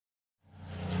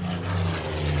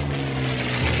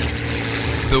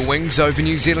The Wings Over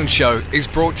New Zealand show is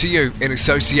brought to you in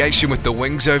association with the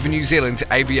Wings Over New Zealand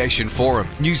Aviation Forum,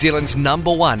 New Zealand's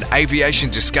 #1 aviation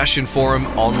discussion forum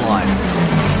online.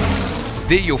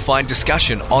 There you'll find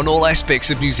discussion on all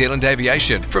aspects of New Zealand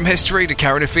aviation, from history to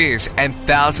current affairs, and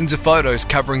thousands of photos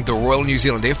covering the Royal New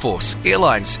Zealand Air Force,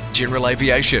 airlines, general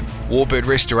aviation, warbird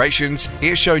restorations,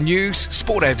 airshow news,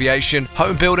 sport aviation,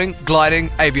 home building, gliding,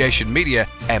 aviation media,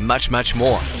 and much, much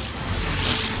more.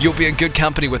 You'll be in good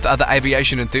company with other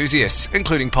aviation enthusiasts,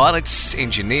 including pilots,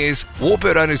 engineers,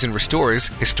 warbird owners and restorers,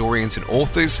 historians and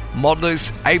authors,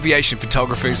 modelers, aviation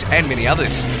photographers, and many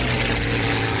others.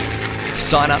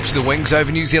 Sign up to the Wings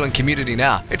Over New Zealand community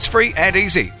now. It's free and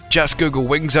easy. Just Google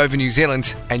Wings Over New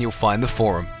Zealand and you'll find the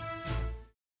forum.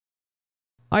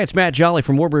 Hi, it's Matt Jolly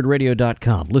from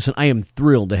warbirdradio.com. Listen, I am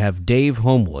thrilled to have Dave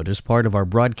Homewood as part of our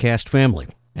broadcast family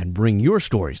and bring your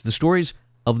stories, the stories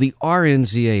of the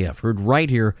RNZAF, heard right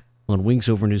here on Wings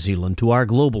Over New Zealand, to our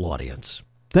global audience.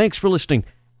 Thanks for listening,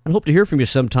 and hope to hear from you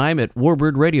sometime at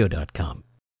warbirdradio.com.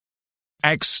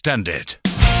 Extended.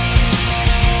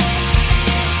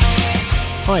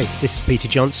 Hi, this is Peter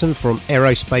Johnson from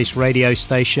aerospace radio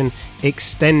station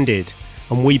Extended,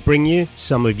 and we bring you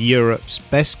some of Europe's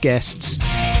best guests.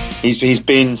 He's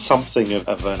been something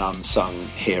of an unsung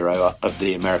hero of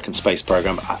the American space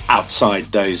program,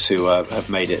 outside those who have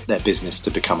made it their business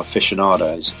to become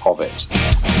aficionados of it.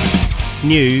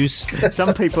 News.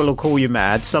 Some people will call you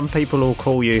mad, some people will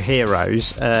call you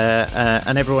heroes,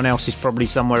 and everyone else is probably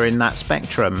somewhere in that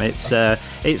spectrum. It's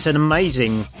an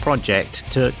amazing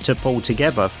project to pull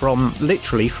together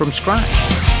literally from scratch.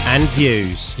 And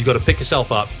views. You've got to pick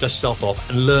yourself up, dust yourself off,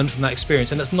 and learn from that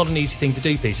experience. And that's not an easy thing to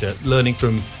do, Peter, learning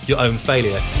from your own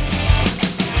failure.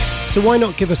 So why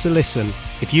not give us a listen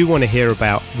if you want to hear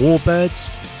about warbirds,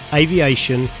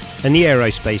 aviation, and the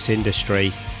aerospace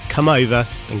industry? Come over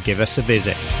and give us a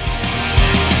visit.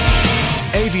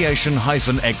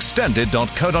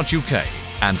 aviation-extended.co.uk.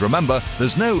 And remember,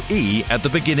 there's no E at the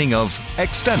beginning of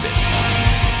Extended.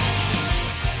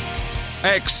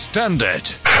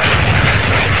 Extended.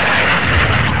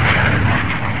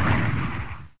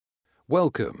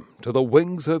 Welcome to the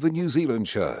Wings Over New Zealand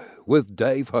show with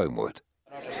Dave Homewood.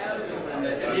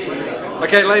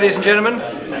 Okay, ladies and gentlemen,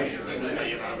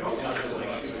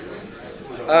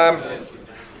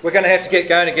 we're going to have to get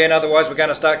going again, otherwise we're going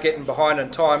to start getting behind in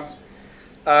time.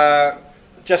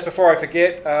 Just before I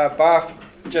forget, Bath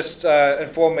just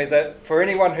informed me that for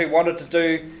anyone who wanted to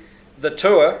do the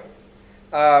tour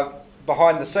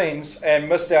behind the scenes and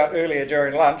missed out earlier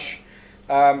during lunch,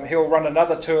 he'll run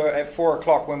another tour at 4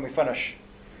 o'clock when we finish.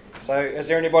 So is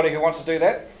there anybody who wants to do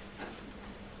that?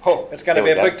 Oh, it's going to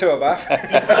be a big tour, Bath.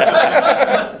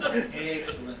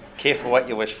 Excellent. Careful what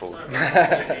you wish for.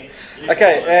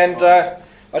 Okay, and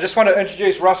I just want to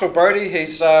introduce Russell Brodie.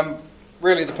 He's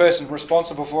really the person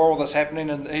responsible for all this happening,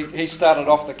 and he started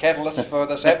off the catalyst for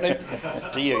this happening.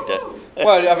 You did.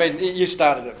 Well, I mean, you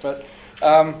started it, but...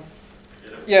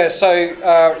 yeah, so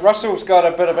Russell's got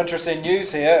a bit of interesting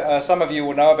news here. Some of you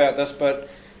will know about this, but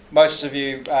most of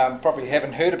you probably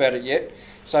haven't heard about it yet.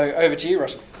 So over to you,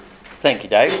 Russell. Thank you,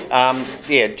 Dave.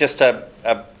 Just a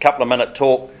couple of minute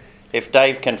talk. If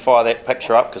Dave can fire that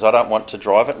picture up, because I don't want to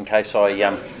drive it in case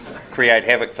I create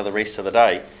havoc for the rest of the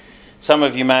day. Some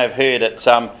of you may have heard it's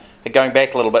going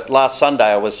back a little bit. Last Sunday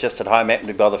I was just at home, happened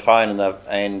to be by the phone,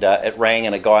 and it rang,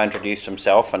 and a guy introduced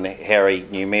himself, and Harry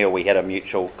knew me, or we had a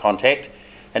mutual contact.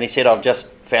 And he said, I've just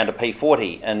found a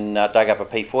P40 and dug up a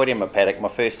P40 in my paddock. My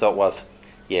first thought was,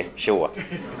 yeah, sure.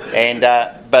 And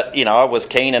but, I was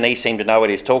keen, and he seemed to know what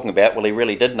he was talking about. Well, he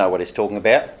really did know what he was talking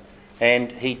about,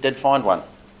 and he did find one.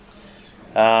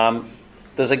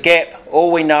 There's a gap.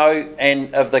 All we know,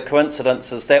 and of the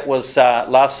coincidences, that was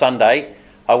last Sunday.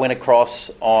 I went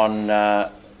across on,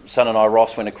 Son and I,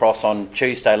 Ross, went across on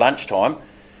Tuesday lunchtime.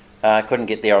 Couldn't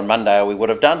get there on Monday, or we would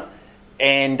have done.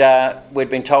 And we'd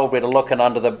been told where to look, and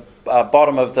under the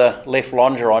bottom of the left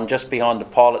longeron, just behind the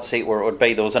pilot seat where it would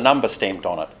be, there was a number stamped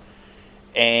on it.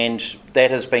 And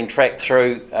that has been tracked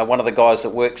through. One of the guys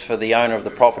that works for the owner of the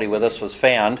property where this was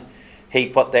found, he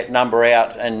put that number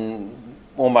out, and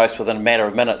almost within a matter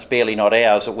of minutes, barely not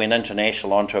hours, it went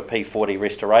international onto a P40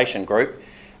 restoration group,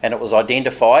 and it was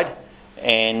identified,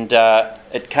 and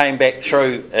it came back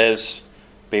through as,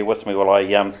 bear with me while I...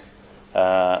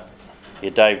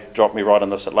 Dave dropped me right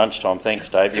on this at lunchtime. Thanks,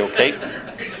 Dave. You'll keep.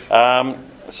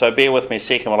 So bear with me a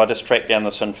second while I just track down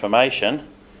this information.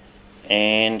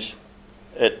 And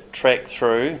it tracked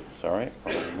through... Sorry,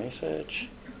 wrong message.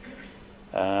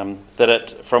 That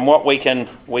it, from what we can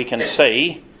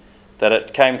see, that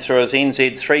it came through as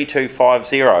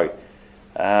NZ3250.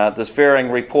 There's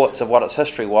varying reports of what its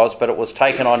history was, but it was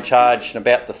taken on charge in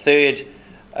about the 3rd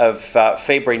of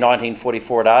February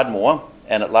 1944 at Ardmore,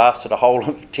 and it lasted a whole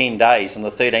of 10 days. On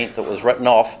the 13th it was written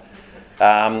off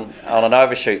on an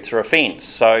overshoot through a fence.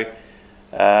 So,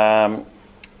 and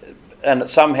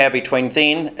somehow between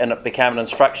then and it became an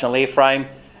instructional airframe,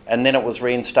 and then it was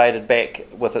reinstated back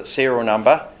with its serial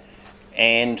number.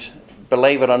 And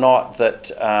believe it or not, that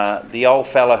the old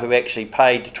fella who actually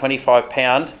paid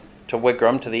 £25 to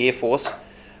Wigram, to the Air Force,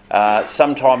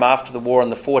 sometime after the war in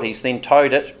the 40s, then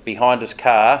towed it behind his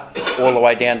car all the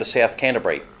way down to South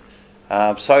Canterbury.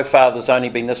 So far there's only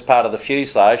been this part of the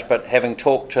fuselage, but having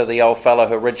talked to the old fellow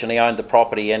who originally owned the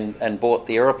property and bought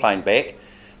the aeroplane back,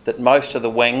 that most of the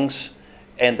wings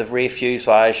and the rear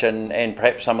fuselage and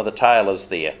perhaps some of the tail is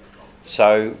there.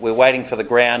 So we're waiting for the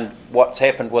ground. What's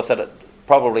happened with it,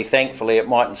 probably thankfully it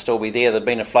mightn't still be there. There'd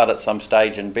been a flood at some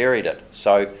stage and buried it.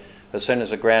 So as soon as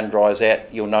the ground dries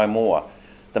out, you'll know more.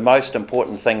 The most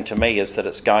important thing to me is that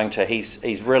it's going to,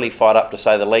 he's really fired up, to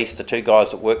say the least. The 2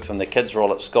 guys that work for him, the kids are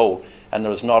all at school, and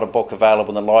there is not a book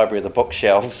available in the library or the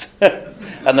bookshelves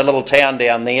in the little town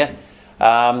down there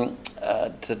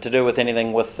to do with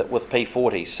anything with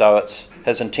P40. So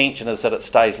his intention is that it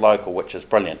stays local, which is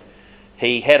brilliant.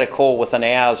 He had a call within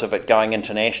hours of it going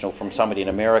international from somebody in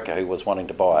America who was wanting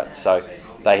to buy it, so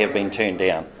they have been turned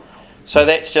down. So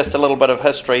that's just a little bit of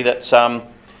history. That's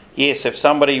yes, if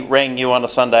somebody rang you on a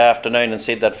Sunday afternoon and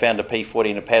said they'd found a P40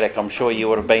 in a paddock, I'm sure you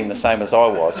would have been the same as I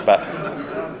was. But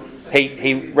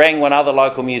he rang one other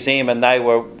local museum and they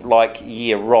were like,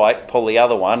 yeah, right, pull the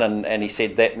other one, and he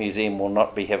said that museum will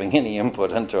not be having any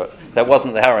input into it. That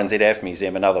wasn't the RNZF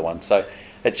museum, another one, so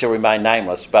it shall remain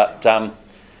nameless. But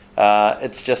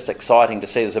it's just exciting to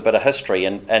see there's a bit of history,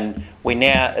 and we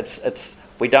now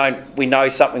we know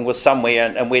something was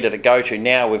somewhere, and where did it go to?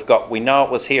 Now we know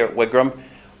it was here at Wigram.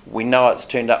 We know it's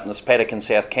turned up in this paddock in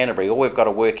South Canterbury. All we've got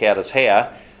to work out is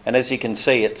how. And as you can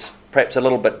see, it's perhaps a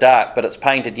little bit dark, but it's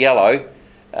painted yellow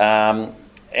and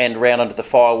around under the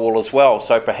firewall as well.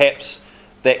 So perhaps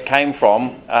that came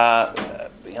from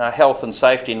health and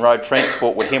safety and road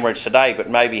transport would hemorrhage today, but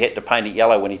maybe he had to paint it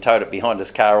yellow when he towed it behind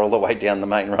his car all the way down the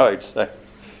main road. So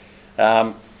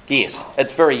yes,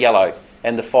 it's very yellow,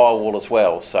 and the firewall as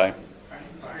well. So.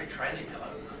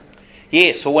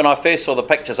 Yes, well, when I first saw the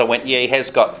pictures, I went, yeah, he has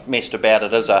got messed about.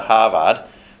 It is a Harvard,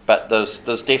 but there's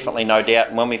definitely no doubt.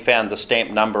 And when we found the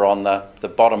stamp number on the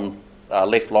bottom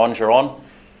left longeron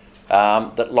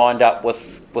that lined up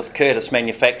with Curtis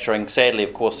Manufacturing, sadly,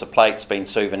 of course, the plate's been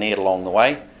souvenired along the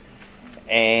way.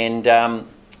 And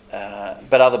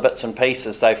but other bits and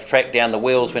pieces, they've tracked down the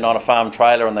wheels, went on a farm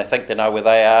trailer, and they think they know where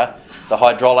they are. The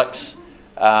hydraulics,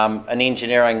 an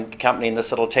engineering company in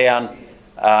this little town,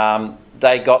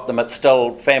 they got them. It's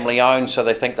still family owned, so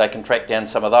they think they can track down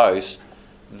some of those.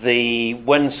 The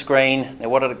windscreen, now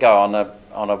what did it go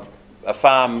on a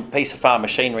farm piece of farm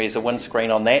machinery? Is a windscreen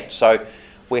on that. So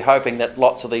we're hoping that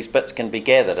lots of these bits can be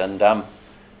gathered, and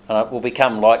it will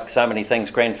become like so many things,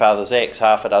 grandfather's axe,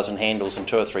 half a dozen handles and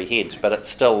 2 or 3 heads, but it's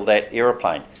still that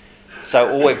aeroplane.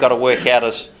 So all we've got to work out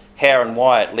is how and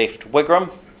why it left Wigram.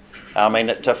 I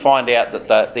mean, to find out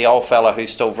that the old fella,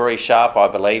 who's still very sharp, I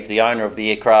believe, the owner of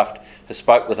the aircraft, I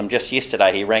spoke with him just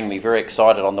yesterday. He rang me very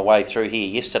excited on the way through here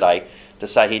yesterday to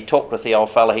say he'd talked with the old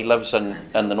fella. He lives in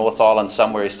the North Island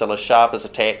somewhere. He's still as sharp as a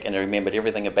tack, and he remembered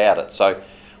everything about it. So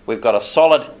we've got a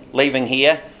solid leaving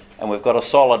here, and we've got a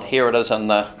solid here it is in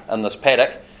this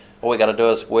paddock. All we've got to do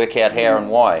is work out how and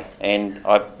why. And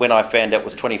when I found out it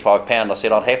was £25, I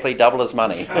said I'd happily double his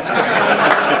money.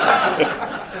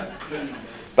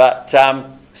 But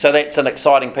so that's an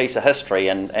exciting piece of history,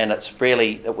 and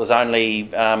it was only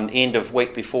end of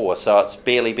week before, so it's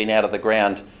barely been out of the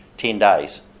ground 10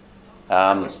 days.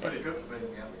 That's pretty good for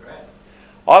being out of the ground.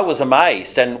 I was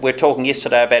amazed, and we're talking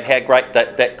yesterday about how great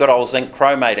that good old zinc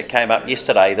chromate that came up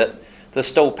yesterday, that the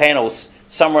still panels,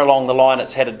 somewhere along the line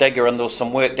it's had a digger and there was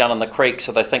some work done in the creek,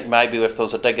 so they think maybe if there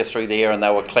was a digger through there and they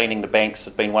were cleaning the banks,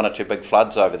 there'd been 1 or 2 big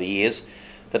floods over the years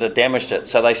that had damaged it.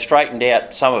 So they straightened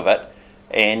out some of it.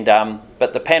 And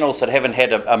but the panels that haven't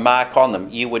had a mark on them,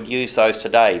 you would use those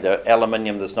today. The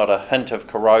aluminium, there's not a hint of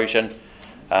corrosion.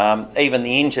 Even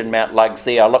the engine mount lugs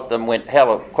there, I looked at them, went,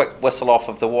 hell, a quick whistle off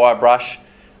of the wire brush,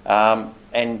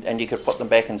 and you could put them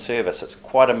back in service. It's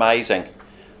quite amazing,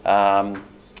 of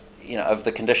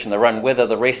the condition they're in. Whether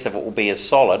the rest of it will be as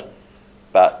solid,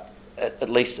 but at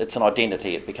least it's an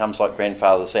identity. It becomes like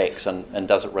grandfather's axe, and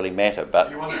doesn't really matter. But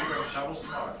do you want to bring shovels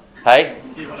tomorrow? Hey?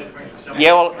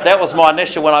 Yeah, well, that was my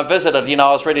initial when I visited.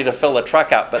 I was ready to fill the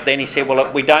truck up, but then he said, well,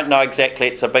 look, we don't know exactly.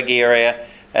 It's a big area,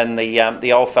 and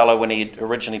the old fellow, when he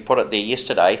originally put it there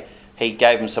yesterday, he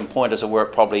gave him some pointers of where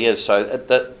it probably is. So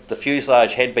the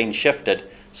fuselage had been shifted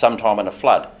sometime in a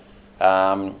flood.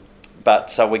 But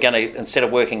so we're going to, instead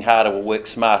of working harder, we'll work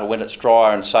smarter when it's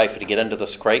drier and safer to get into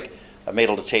this creek. A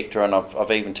metal detector, and I've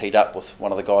even teed up with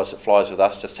one of the guys that flies with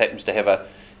us, just happens to have a,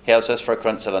 how's this for a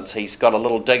coincidence, he's got a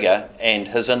little digger and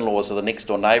his in-laws are the next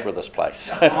door neighbour of this place.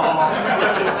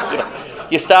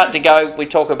 You start to go, we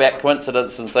talk about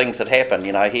coincidences and things that happen,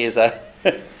 here's a...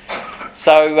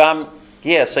 So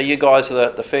you guys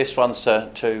are the first ones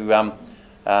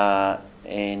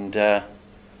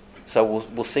so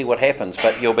we'll see what happens,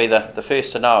 but you'll be the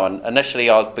first to know. And initially,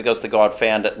 because the guy had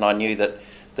found it, and I knew that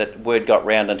word got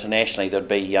round internationally, there'd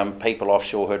be people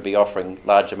offshore who'd be offering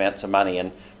large amounts of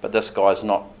money. But this guy's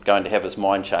not going to have his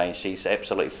mind changed. He's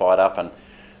absolutely fired up, and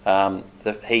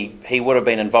he would have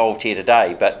been involved here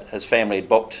today, but his family had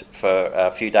booked for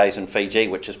a few days in Fiji,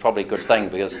 which is probably a good thing,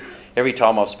 because every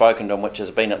time I've spoken to him, which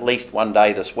has been at least one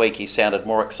day this week, he sounded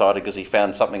more excited because he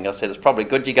found something. I said, it's probably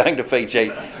good you're going to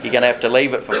Fiji. You're going to have to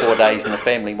leave it for 4 days and the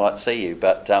family might see you.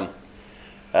 But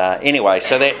anyway,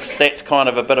 so that's kind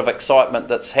of a bit of excitement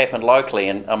that's happened locally.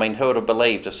 And I mean, who would have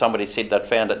believed if somebody said they'd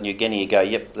found it in New Guinea, you go,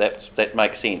 yep, that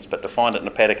makes sense. But to find it in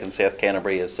a paddock in South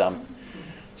Canterbury is...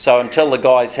 So until the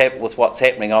guys happy with what's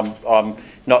happening, I'm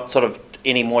not sort of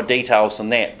any more details than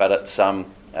that, but it's... so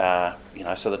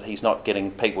that he's not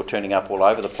getting people turning up all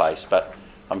over the place. But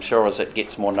I'm sure as it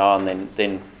gets more known,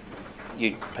 then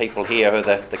you people here who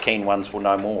are the keen ones will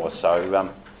know more. So,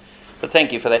 but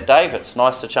thank you for that, Dave. It's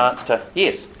nice to chance to...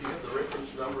 Yes? Do you have the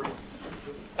reference number?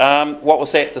 What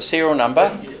was that? The serial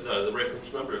number? No, the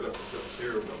reference number. I've got the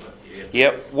serial number. Yeah.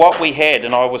 Yep. What we had,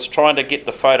 and I was trying to get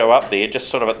the photo up there just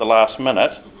sort of at the last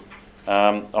minute.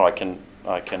 I can.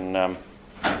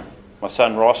 My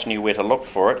son Ross knew where to look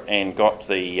for it and got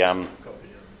the...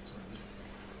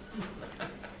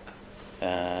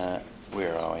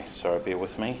 where are we? Sorry, bear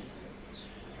with me.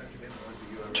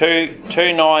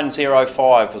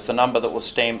 2905 was the number that was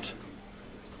stamped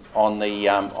on the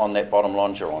on that bottom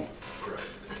longeron. I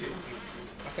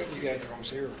think you gave the wrong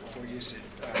serial before. You said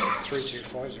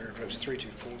 3250, but it was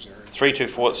 3240.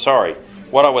 324. Sorry.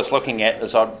 What I was looking at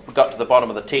is I got to the bottom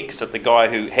of the text that the guy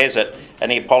who has it, and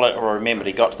he remembered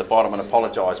he got to the bottom and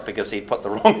apologised because he'd put the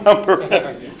wrong number.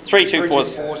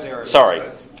 3240. Sorry.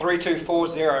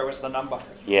 3240 was the number.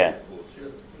 Yeah.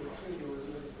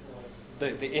 The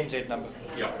NZ number.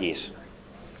 Yeah. Yes.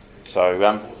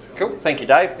 So, cool. Thank you,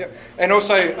 Dave. Yep. And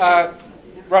also,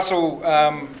 Russell,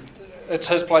 it's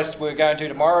his place we're going to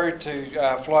tomorrow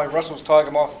to fly Russell's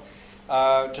Tiger Moth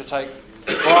to take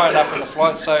Brian up in the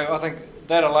flight. So I think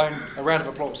that alone, a round of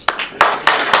applause.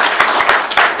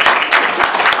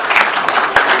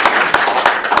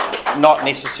 Not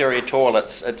necessary at all.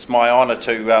 It's my honour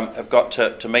to have got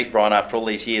to meet Brian after all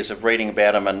these years of reading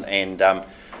about him and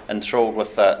enthralled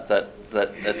with that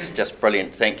it's just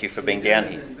brilliant. Thank you for being down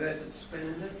here.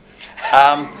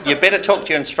 You better talk to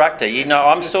your instructor.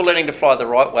 I'm still learning to fly the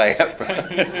right way.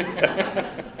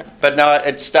 But no,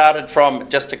 it started from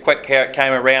just a quick how it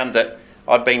came around that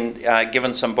I'd been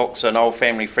given some books. An old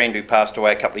family friend who passed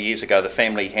away a couple of years ago, the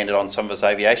family handed on some of his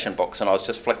aviation books, and I was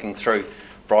just flicking through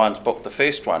Brian's book, the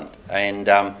first one, and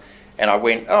I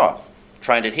went,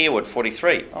 trained at Homewood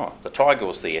 43. The Tiger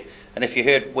was there. And if you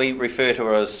heard, we refer to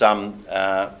her as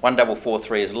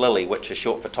 1443 as Lily, which is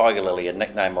short for Tiger Lily, a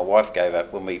nickname my wife gave her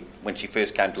when she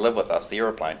first came to live with us, the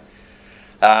aeroplane.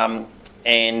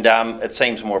 It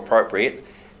seems more appropriate,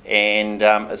 and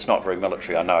it's not very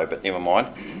military, I know, but never mind.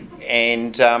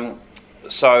 And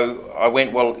so I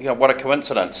went, what a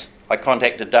coincidence. I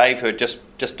contacted Dave, who had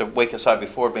just a week or so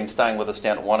before had been staying with us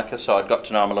down at Wanaka, so I'd got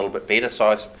to know him a little bit better.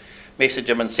 So I messaged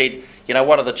him and said,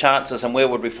 what are the chances and where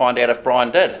would we find out if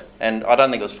Brian did? And I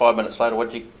don't think it was 5 minutes later,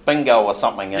 bingo or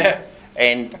something.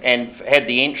 And had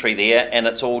the entry there, and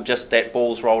it's all just that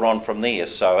ball's rolled on from there.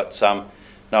 So it's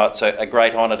it's a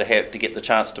great honour to get the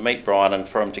chance to meet Brian and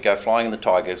for him to go flying in the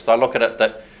Tigers. So I look at it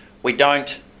that we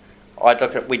don't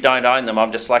own them.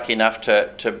 I'm just lucky enough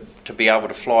to be able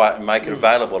to fly it and make it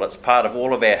available. It's part of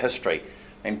all of our history.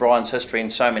 And Brian's history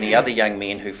and so many other young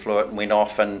men who flew it and went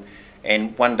off and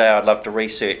one day I'd love to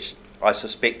research. I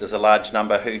suspect there's a large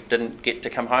number who didn't get to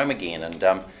come home again, and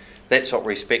that's what we're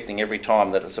respecting every time,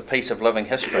 that it's a piece of living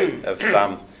history of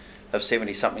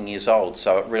 70-something years old.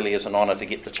 So it really is an honour to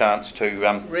get the chance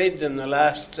to... read them the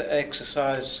last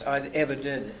exercise I ever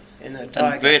did in a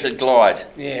Tiger. Inverted glide.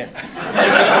 Yeah.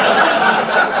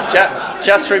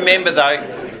 Just remember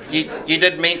though, you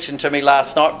did mention to me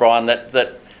last night, Brian,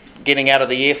 that getting out of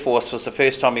the Air Force was the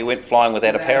first time you went flying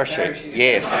without a parachute.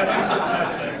 Yes.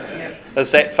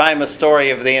 There's that famous story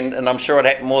of and I'm sure it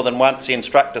happened more than once, the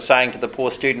instructor saying to the poor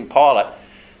student pilot,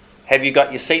 have you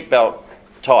got your seatbelt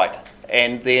tight?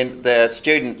 And then the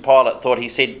student pilot thought he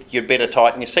said, you'd better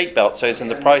tighten your seatbelt. So he's in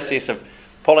the process of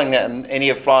pulling that, and any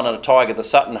of flying on a Tiger, the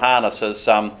Sutton harness is,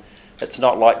 it's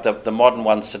not like the modern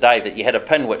ones today that you had a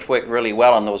pin which worked really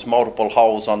well and there was multiple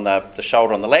holes on the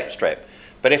shoulder and the lap strap.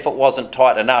 But if it wasn't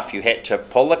tight enough, you had to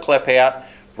pull the clip out,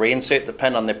 reinsert the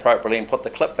pin on there appropriately and put the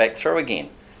clip back through again.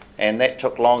 And that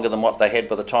took longer than what they had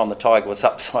by the time the Tiger was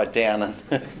upside down. And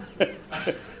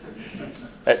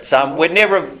it's we'd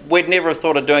never have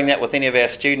thought of doing that with any of our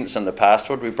students in the past,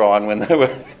 would we, Brian, when they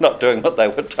were not doing what they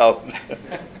were told?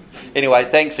 Anyway,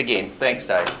 thanks again. Thanks,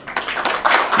 Dave.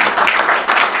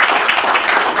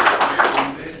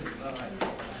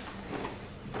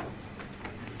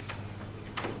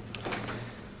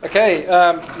 Okay,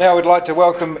 now we'd like to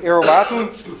welcome Errol Martyn,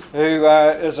 who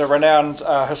is a renowned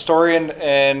historian,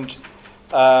 and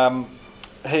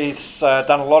he's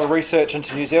done a lot of research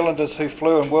into New Zealanders who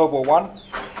flew in World War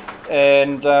I,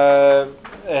 and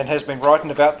has been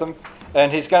writing about them.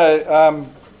 And he's going to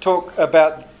talk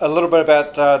about a little bit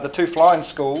about the two flying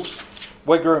schools,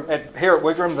 Wigram, here at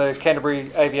Wigram, the Canterbury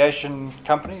Aviation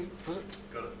Company, was it?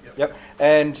 Got it. Yep.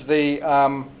 And the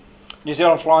New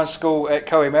Zealand Flying School at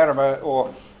Kohimarama,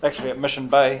 or actually at Mission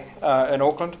Bay in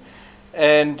Auckland,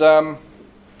 and a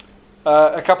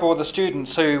couple of the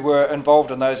students who were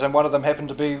involved in those, and one of them happened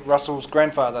to be Russell's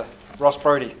grandfather, Ross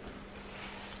Brodie.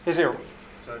 Here's Errol.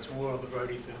 So it's more of the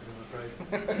Brodie film, I'm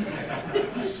afraid.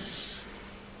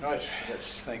 Right,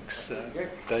 thanks,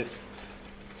 Dave.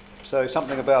 So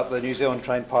something about the New Zealand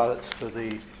trained pilots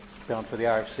bound for the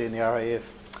RFC and the RAF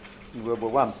in World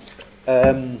War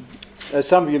I. As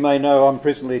some of you may know, I'm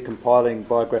presently compiling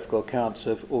biographical accounts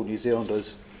of all New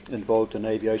Zealanders involved in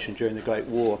aviation during the Great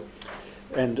War,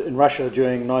 and in Russia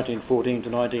during 1914 to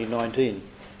 1919.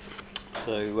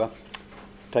 So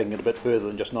taking it a bit further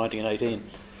than just 1918.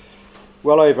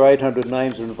 Well over 800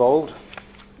 names are involved,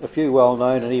 a few well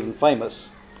known and even famous,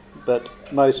 but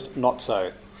most not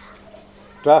so.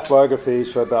 Draft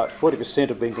biographies for about 40%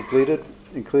 have been completed,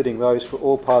 including those for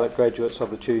all pilot graduates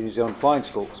of the two New Zealand flying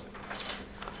schools.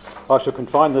 I shall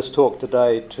confine this talk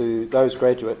today to those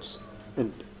graduates,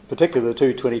 in particular the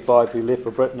 225 who left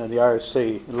for Britain in the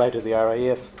RFC and later the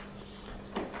RAF.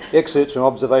 Excerpts from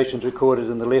observations recorded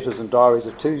in the letters and diaries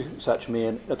of two such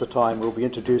men at the time will be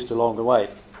introduced along the way.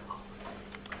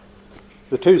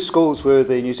 The two schools were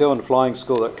the New Zealand Flying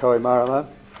School at Kohimarama,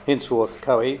 henceforth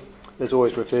Kohi, as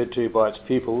always referred to by its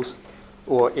pupils,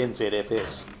 or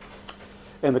NZFS,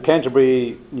 and the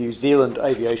Canterbury New Zealand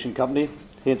Aviation Company,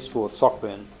 henceforth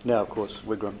Sockburn, now of course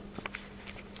Wigram.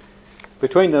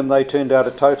 Between them they turned out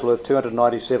a total of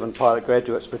 297 pilot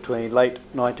graduates between late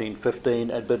 1915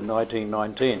 and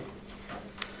mid-1919.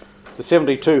 The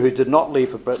 72 who did not leave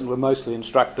for Britain were mostly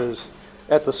instructors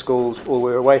at the schools or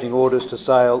were awaiting orders to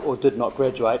sail or did not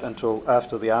graduate until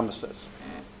after the armistice.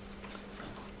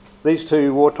 These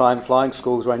two wartime flying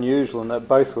schools were unusual in that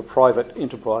both were private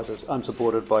enterprises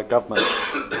unsupported by government.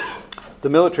 The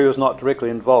military was not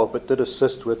directly involved but did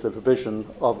assist with the provision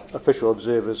of official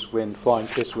observers when flying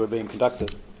tests were being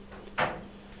conducted.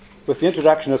 With the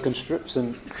introduction of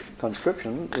conscription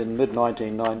in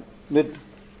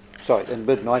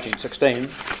mid-1916,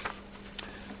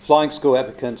 flying school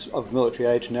applicants of military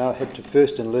age now had to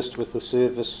first enlist with the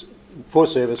service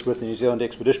with the New Zealand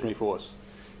Expeditionary Force,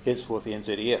 henceforth the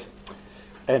NZEF,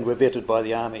 and were vetted by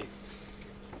the Army.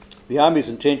 The Army's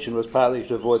intention was partly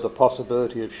to avoid the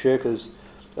possibility of shirkers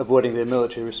avoiding their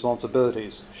military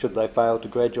responsibilities should they fail to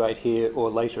graduate here or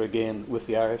later again with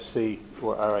the RFC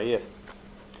or RAF.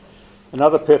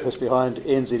 Another purpose behind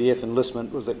NZEF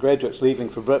enlistment was that graduates leaving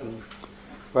for Britain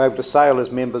were able to sail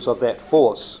as members of that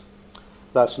force,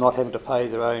 thus not having to pay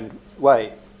their own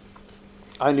way.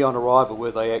 Only on arrival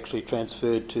were they actually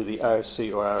transferred to the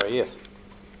RFC or RAF.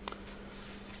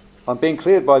 On being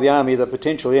cleared by the Army, the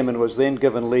potential airman was then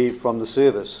given leave from the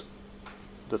service.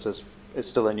 It's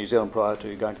still in New Zealand prior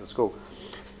to going to the school.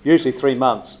 Usually 3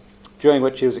 months, during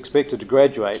which he was expected to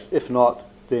graduate. If not,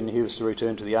 then he was to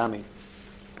return to the Army.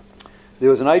 There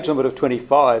was an age limit of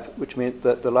 25, which meant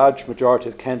that the large majority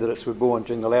of candidates were born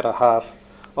during the latter half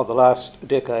of the last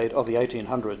decade of the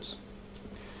 1800s.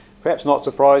 Perhaps not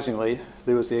surprisingly,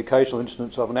 there was the occasional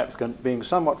instance of an applicant being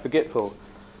somewhat forgetful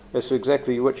as to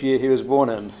exactly which year he was born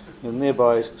in, and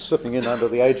thereby slipping in under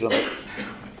the age limit.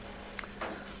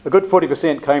 A good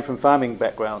 40% came from farming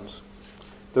backgrounds,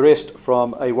 the rest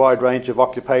from a wide range of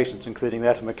occupations, including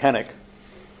that of mechanic,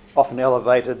 often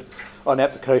elevated on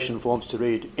application forms to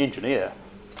read engineer,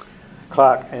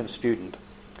 clerk and student.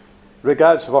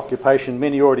 Regardless of occupation,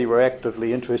 many already were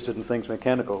actively interested in things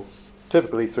mechanical,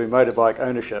 typically through motorbike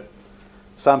ownership.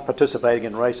 some participating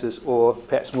in races, or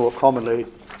perhaps more commonly,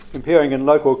 appearing in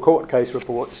local court case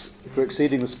reports for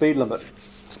exceeding the speed limit.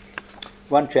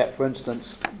 One chap, for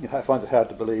instance, I find it hard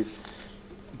to believe,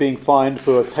 being fined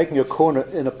for taking a corner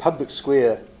in a public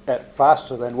square at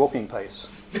faster than walking pace.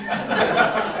 You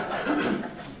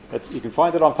can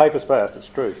find it on Papers Post, it's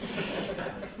true.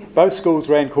 Both schools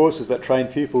ran courses that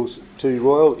trained pupils to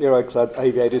Royal Aero Club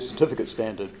Aviator Certificate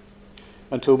standard.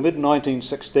 Until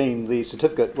mid-1916, the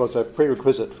certificate was a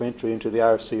prerequisite for entry into the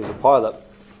RFC as a pilot.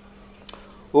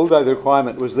 Although the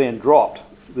requirement was then dropped,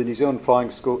 the New Zealand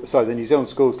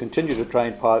schools continued to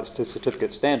train pilots to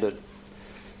certificate standard,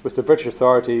 with the British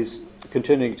authorities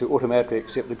continuing to automatically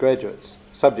accept the graduates,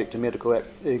 subject to medical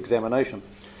examination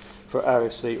for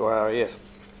RFC or RAF.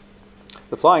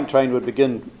 The flying train would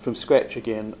begin from scratch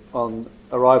again on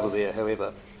arrival there,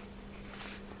 however.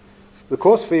 The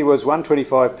course fee was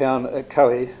 £125 at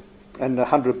Koei and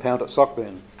 £100 at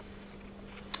Sockburn.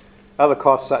 Other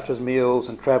costs such as meals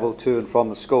and travel to and from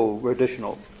the school were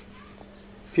additional.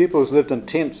 Pupils lived in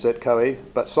tents at Koei,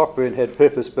 but Sockburn had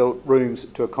purpose-built rooms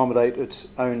to accommodate its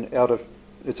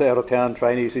out-of-town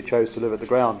trainees who chose to live at the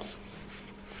ground.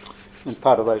 And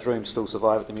part of those rooms still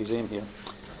survive at the museum here.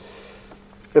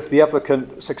 If the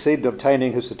applicant succeeded in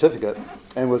obtaining his certificate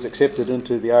and was accepted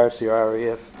into the RFC or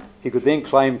RAF, he could then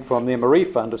claim from them a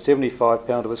refund of £75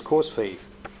 of his course fee.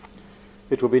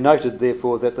 It will be noted,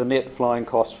 therefore, that the net flying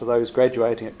cost for those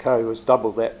graduating at Koei was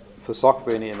double that for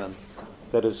Sockburn airmen,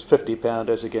 that is £50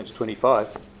 as against £25.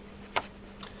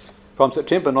 From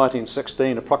September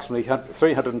 1916, approximately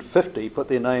 350 put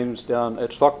their names down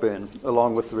at Sockburn,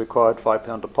 along with the required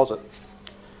 £5 deposit.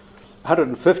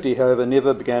 150, however,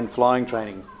 never began flying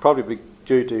training, probably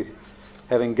due to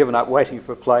having given up waiting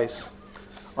for a place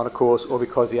on a course or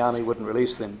because the Army wouldn't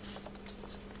release them.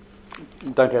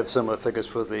 Don't have similar figures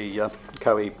for the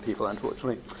Koei people,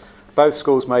 unfortunately. Both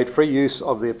schools made free use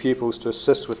of their pupils to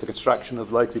assist with the construction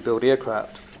of locally built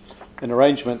aircraft, an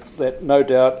arrangement that no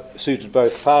doubt suited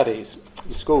both parties,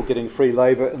 the school getting free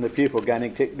labour and the pupil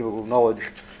gaining technical knowledge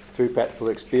through practical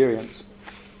experience.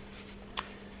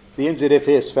 The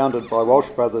NZFS, founded by Walsh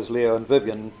brothers Leo and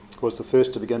Vivian, was the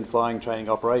first to begin flying training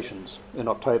operations in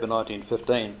October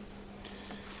 1915.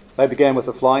 They began with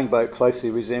a flying boat closely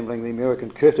resembling the American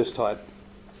Curtiss type.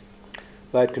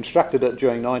 They had constructed it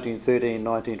during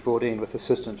 1913-1914 with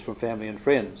assistance from family and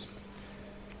friends.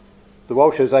 The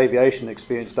Walsh's aviation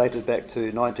experience dated back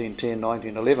to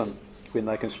 1910-1911, when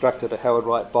they constructed a Howard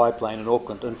Wright biplane in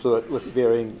Auckland and flew it with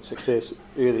varying success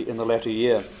early in the latter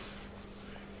year.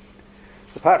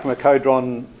 Apart from a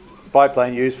Codron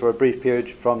biplane used for a brief period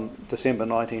from December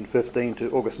 1915 to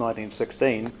August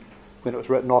 1916, when it was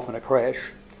written off in a crash,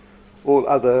 all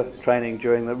other training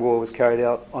during the war was carried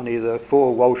out on either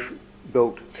 4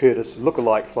 Walsh-built Curtiss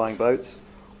look-alike flying boats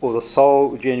or the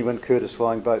sole genuine Curtiss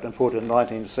flying boat imported in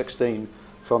 1916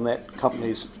 from that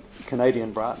company's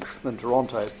Canadian branch in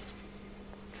Toronto.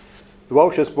 The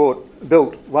Walshes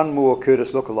built one more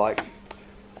Curtiss look-alike,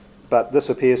 but this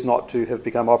appears not to have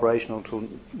become operational until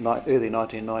early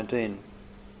 1919.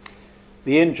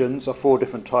 The engines of 4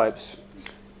 different types,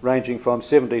 ranging from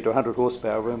 70 to 100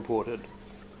 horsepower, were imported,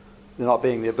 there not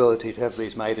being the ability to have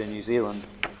these made in New Zealand.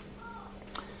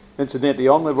 Incidentally,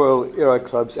 on the Royal Aero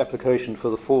Club's application for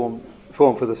the form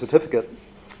for the certificate,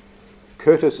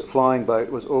 Curtiss flying boat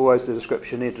was always the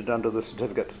description entered under the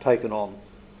certificate taken on,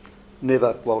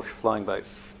 never Walsh flying boat.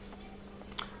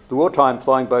 The wartime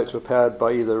flying boats were powered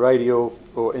by either radial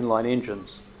or inline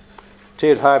engines.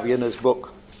 Ted Harvey, in his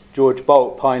book George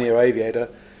Bolt, Pioneer Aviator,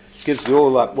 gives the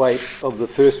all-up weight of the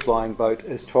first flying boat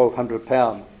as 1,200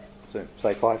 pounds, so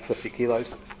say 550 kilos.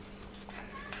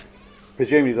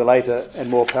 Presumably the later and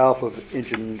more powerful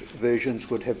engined versions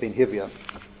would have been heavier.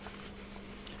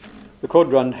 The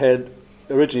Codron had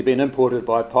originally been imported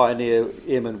by pioneer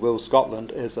airman Will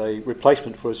Scotland as a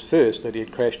replacement for his first that he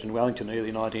had crashed in Wellington in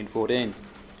early 1914.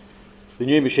 The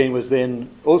new machine was then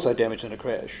also damaged in a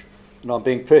crash, and on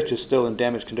being purchased still in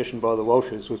damaged condition by the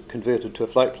Walshes, was converted to a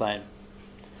float plane.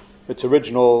 Its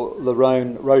original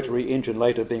Larone rotary engine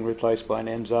later being replaced by an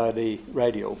Anzardi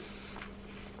radial.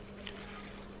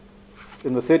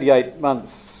 In the 38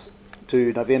 months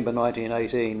to November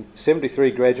 1918,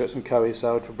 73 graduates from Koei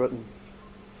sailed for Britain.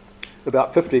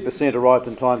 About 50% arrived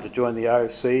in time to join the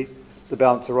RFC, the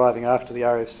balance arriving after the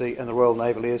RFC and the Royal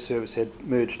Naval Air Service had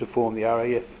merged to form the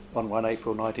RAF on 1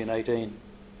 April 1918.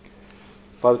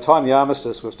 By the time the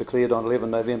armistice was declared on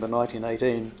 11 November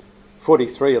 1918,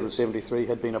 43 of the 73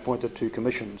 had been appointed to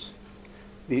commissions.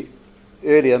 The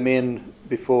earlier men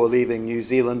before leaving New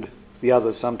Zealand, the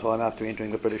others sometime after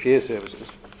entering the British Air Services.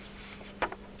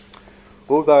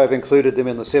 Although I've included them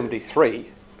in the 73,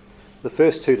 The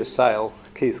first two to sail,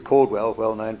 Keith Caldwell,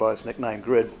 well known by his nickname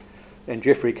Grid, and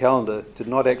Geoffrey Callender, did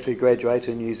not actually graduate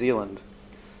in New Zealand.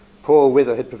 Poor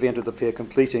weather had prevented the pair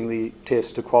completing the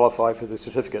test to qualify for the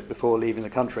certificate before leaving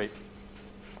the country.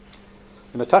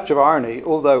 In a touch of irony,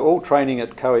 although all training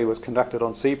at Koei was conducted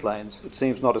on seaplanes, it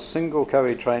seems not a single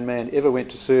Koei trained man ever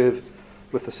went to serve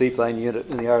with the seaplane unit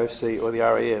in the RFC or the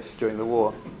RAF during the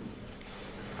war.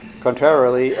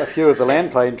 Contrarily, a few of the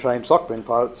land plane trained Sockburn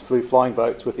pilots flew flying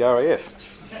boats with the RAF.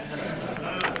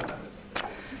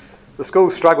 The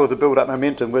school struggled to build up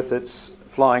momentum with its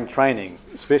flying training,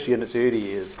 especially in its early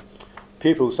years.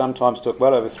 Pupils sometimes took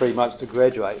well over 3 months to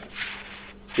graduate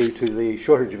due to the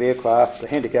shortage of aircraft, the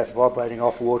handicap of operating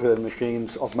off-water and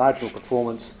machines of marginal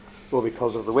performance, or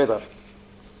because of the weather.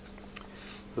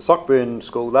 The Sockburn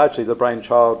School, largely the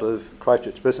brainchild of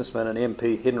Christchurch businessman and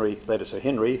MP Henry, later Sir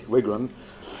Henry, Wigram,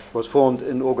 was formed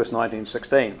in August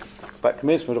 1916, but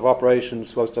commencement of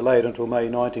operations was delayed until May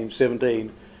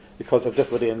 1917 because of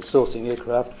difficulty in sourcing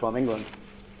aircraft from England.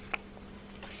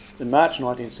 In March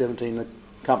 1917, the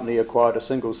company acquired a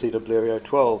single-seater Blériot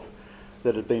 12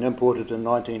 that had been imported in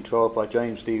 1912 by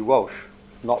James D. Walsh,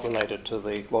 not related to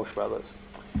the Walsh brothers.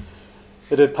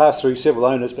 It had passed through several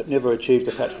owners but never achieved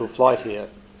a practical flight here.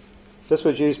 This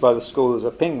was used by the school as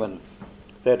a penguin,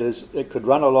 that is, it could be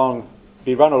run along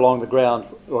the ground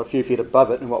or a few feet above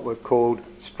it in what were called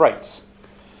straights,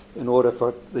 in order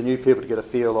for the new people to get a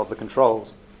feel of the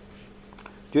controls.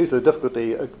 Due to the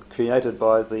difficulty created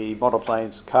by the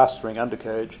monoplane's cast-ring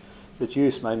undercarriage, its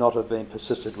use may not have been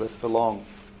persisted with for long.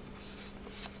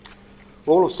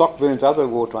 All of Sockburn's other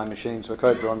wartime machines were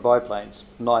Codron biplanes,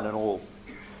 9 in all,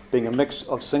 being a mix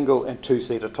of single and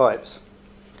two-seater types.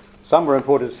 Some were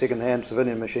imported second-hand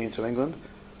civilian machines from England,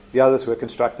 the others were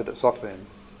constructed at Sockburn.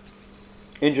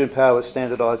 Engine power was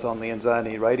standardised on the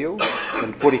Enzani radial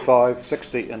in 45,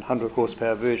 60 and 100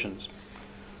 horsepower versions.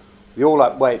 The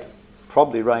all-up weight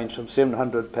probably ranged from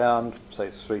 700 pound,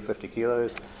 say 350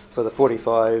 kilos, for the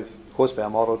 45 horsepower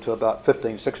model to about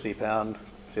 1560 pound,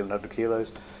 700 kilos,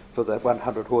 for the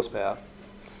 100 horsepower.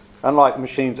 Unlike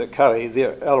machines at Koei,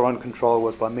 their aileron control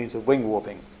was by means of wing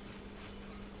warping.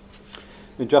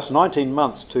 In just 19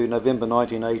 months to November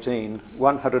 1918,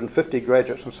 150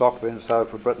 graduates from Sockburn sailed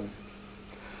for Britain.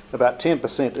 About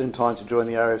 10% in time to join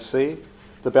the RFC,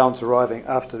 the balance arriving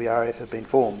after the RAF had been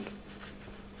formed.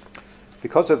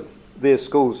 Because of their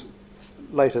school's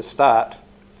later start,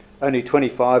 only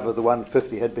 25 of the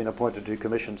 150 had been appointed to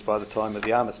commissions by the time of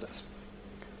the armistice.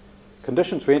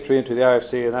 Conditions for entry into the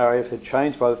RFC and RAF had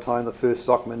changed by the time the first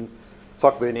Sockburn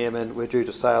airmen were due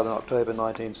to sail in October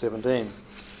 1917.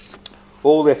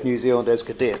 All left New Zealand as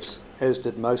cadets, as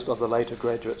did most of the later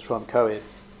graduates from Koei.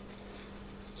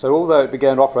 So although it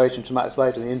began operations much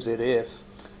later than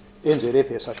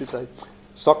NZFS, I should say,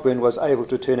 Sockburn was able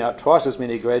to turn out twice as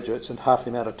many graduates in half the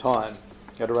amount of time,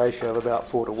 at a ratio of about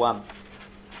 4 to 1.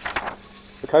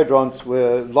 The Codrons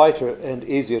were lighter and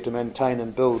easier to maintain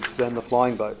and build than the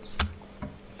flying boats.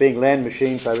 Being land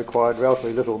machines, they required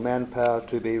relatively little manpower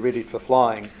to be ready for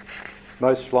flying.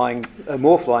 More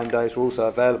flying days were also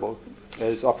available,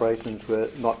 as operations were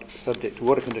not subject to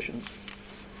water conditions.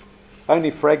 Only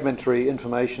fragmentary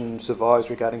information survives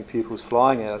regarding pupils'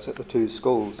 flying hours at the two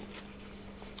schools.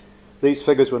 These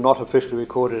figures were not officially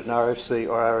recorded in RFC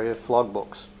or RAF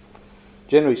logbooks.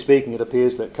 Generally speaking, it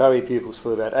appears that Koei pupils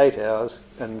flew about 8 hours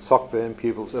and Sockburn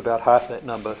pupils about half that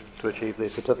number to achieve their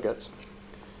certificates.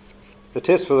 The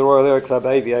test for the Royal Aero Club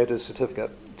Aviators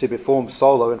certificate, to be performed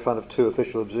solo in front of 2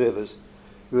 official observers,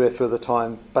 were for the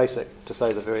time basic, to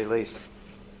say the very least.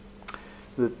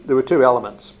 There were 2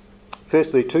 elements.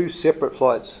 Firstly, 2 separate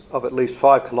flights of at least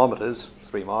 5 kilometres,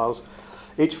 3 miles,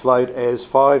 each flowed as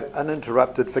 5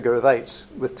 uninterrupted figure of 8s,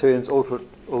 with turns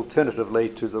alternatively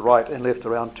to the right and left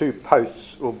around 2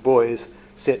 posts or buoys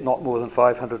set not more than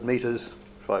 500 metres,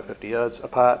 550 yards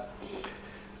apart,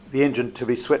 the engine to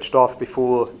be switched off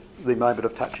before the moment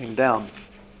of touching down.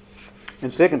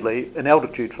 And secondly, an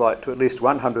altitude flight to at least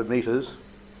 100 metres,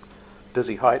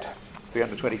 dizzy height,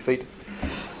 320 feet,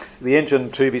 the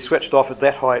engine to be switched off at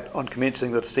that height on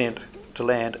commencing the descent to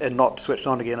land and not switched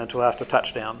on again until after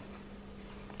touchdown.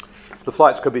 The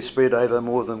flights could be spread over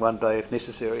more than one day if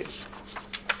necessary.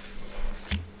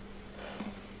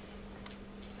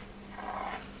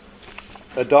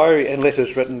 A diary and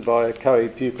letters written by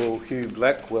Koei pupil Hugh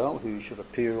Blackwell, who should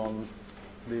appear on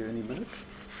there any minute.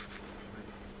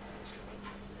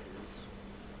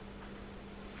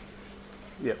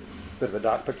 Yep, bit of a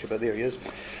dark picture, but there he is.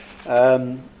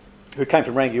 Who came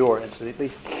from Rangiora,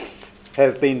 incidentally,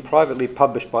 have been privately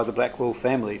published by the Blackwell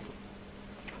family.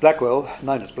 Blackwell,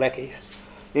 known as Blackie,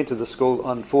 entered the school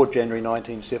on 4 January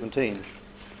 1917.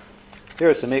 Here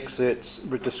are some excerpts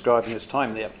describing his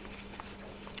time there.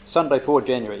 Sunday, 4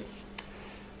 January.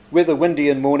 Weather windy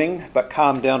in morning, but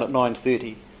calmed down at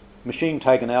 9:30. Machine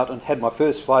taken out and had my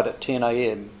first flight at 10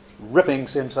 a.m. Ripping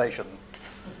sensation.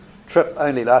 Trip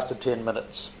only lasted 10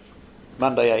 minutes.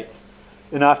 Monday 8th.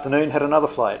 In afternoon had another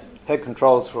flight. Had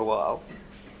controls for a while.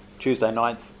 Tuesday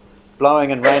 9th.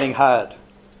 Blowing and raining hard.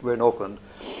 We're in Auckland.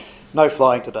 No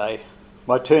flying today.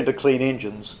 My turn to clean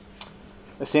engines.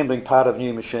 Assembling part of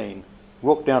new machine.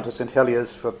 Walked down to St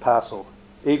Heliers for parcel.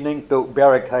 Evening built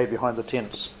barricade behind the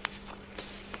tents.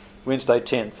 Wednesday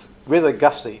 10th. Weather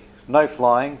gusty. No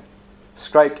flying.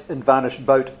 Scraped and varnished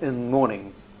boat in the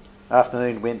morning.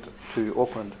 Afternoon went to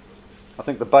Auckland. I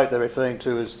think the boat they're referring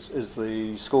to is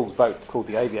the school's boat called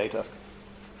the Aviator.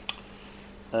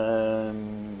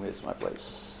 Where's my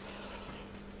place?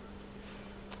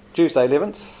 Tuesday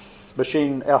 11th.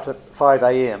 Machine out at 5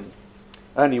 a.m.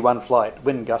 Only one flight.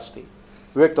 Wind gusty.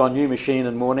 Worked on new machine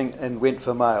in morning and went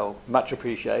for mail. Much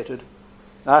appreciated.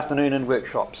 Afternoon in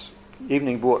workshops.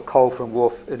 Evening bought coal from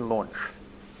wharf in launch.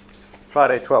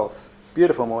 Friday 12th.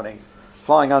 Beautiful morning.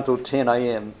 Flying until 10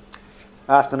 a.m.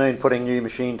 Afternoon putting new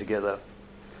machine together.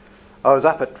 I was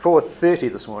up at 4:30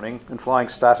 this morning and flying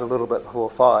started a little bit before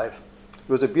 5.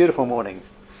 It was a beautiful morning.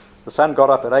 The sun got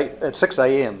up at 6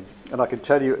 a.m. and I can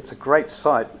tell you it's a great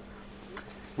sight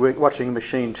watching a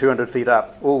machine 200 feet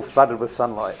up, all flooded with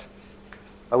sunlight.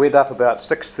 I went up about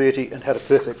 6:30 and had a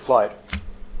perfect flight.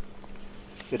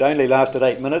 It only lasted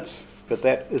 8 minutes, but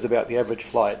that is about the average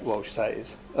flight, Walsh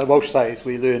says. Walsh says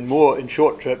we learn more in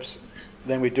short trips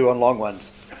than we do on long ones.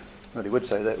 Well, he would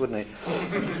say that, wouldn't he?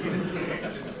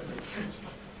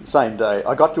 Same day.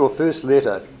 I got your first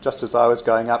letter just as I was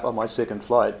going up on my second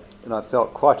flight, and I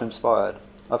felt quite inspired.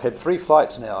 I've had 3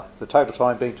 flights now, the total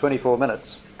time being 24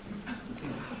 minutes.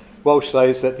 Walsh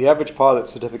says that the average pilot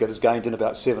certificate is gained in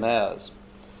about 7 hours.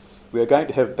 We are going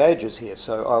to have badges here,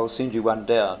 so I will send you one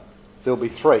down. There'll be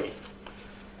 3.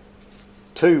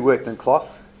 2 worked in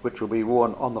cloth, which will be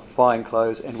worn on the flying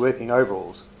clothes and working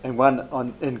overalls, and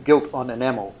one in gilt on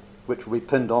enamel, which will be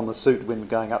pinned on the suit when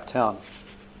going uptown.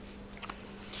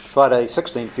 Friday,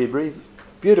 16 February,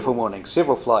 beautiful morning,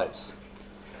 several flights.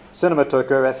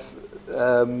 Cinematograph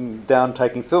down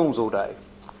taking films all day.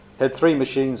 Had 3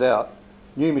 machines out.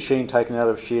 New machine taken out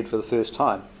of shed for the first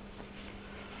time.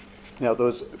 Now there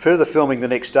was further filming the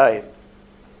next day,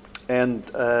 and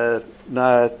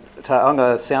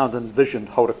Taonga Sound and Vision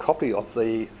hold a copy of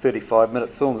the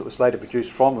 35-minute film that was later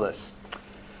produced from this,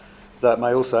 though it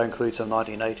may also include some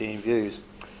 1918 views.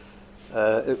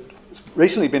 It's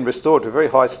recently been restored to a very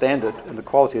high standard, and the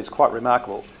quality is quite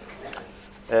remarkable,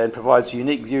 and provides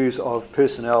unique views of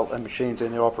personnel and machines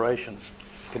in their operation.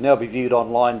 It can now be viewed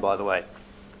online, by the way.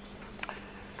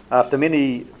 After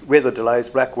many weather delays,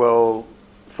 Blackwell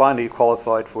finally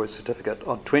qualified for his certificate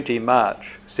on 20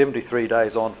 March, 73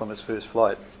 days on from his first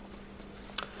flight.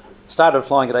 Started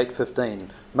flying at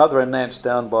 8:15. Mother and Nance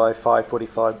down by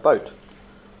 5:45 boat.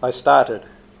 I started,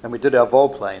 and we did our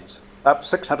volplanes, up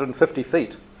 650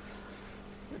 feet.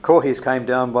 Corhees came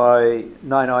down by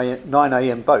 9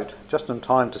 a.m. boat, just in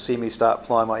time to see me start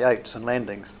flying my 8s and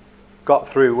landings. Got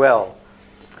through well.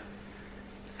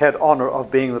 Had honour of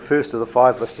being the first of the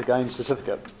 5 of us to gain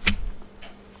certificate.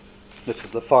 This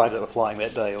is the 5 that were flying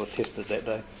that day, or tested that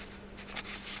day.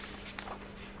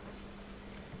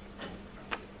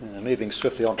 Moving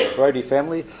swiftly on to the Brodie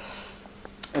family.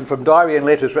 And from diary and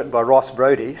letters written by Ross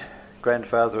Brodie,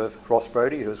 grandfather of Ross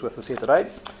Brodie, who is with us here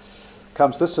today,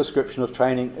 comes this description of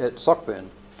training at Sockburn.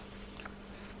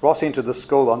 Ross entered the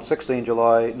school on 16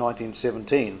 July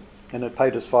 1917 and had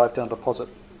paid his £5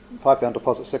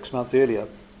 deposit 6 months earlier.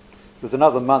 It was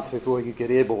another month before he could get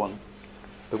airborne.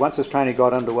 But once his training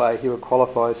got underway, he would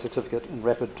qualify his certificate in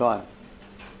rapid time.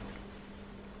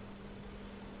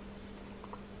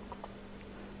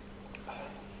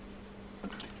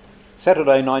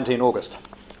 Saturday, 19 August.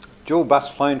 Dual bus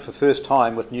flown for first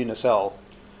time with new nacelle.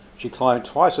 She climbed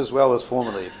twice as well as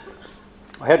formerly.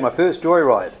 I had my first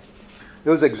joyride. It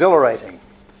was exhilarating.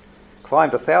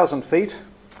 Climbed 1,000 feet.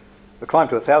 The climb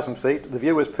to 1,000 feet. The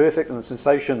view was perfect and the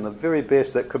sensation the very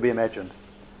best that could be imagined.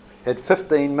 Had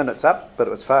 15 minutes up, but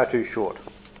it was far too short.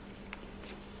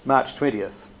 March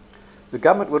 20th. The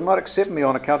government would not accept me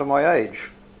on account of my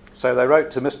age, so they wrote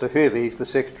to Mr. Hervey, the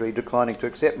secretary, declining to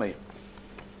accept me.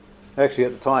 Actually,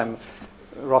 at the time,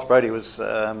 Ross Brodie was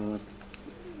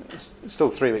still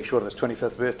 3 weeks short of his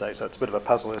 25th birthday, so it's a bit of a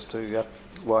puzzle as to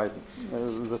why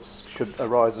this should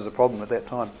arise as a problem at that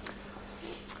time.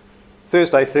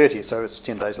 Thursday 30th, so it's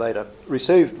 10 days later,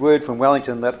 received word from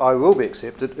Wellington that I will be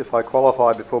accepted if I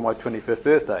qualify before my 25th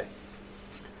birthday.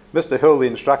 Mr. Hill, the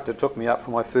instructor, took me up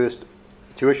for my first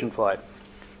tuition flight.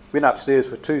 went upstairs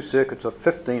for 2 circuits of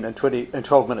 15 and 20 and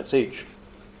 12 minutes each,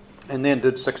 and then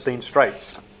did 16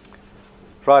 straights.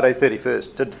 Friday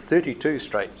 31st, did 32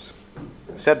 straights.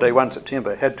 Saturday 1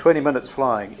 September, had 20 minutes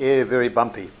flying, air very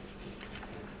bumpy.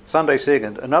 Sunday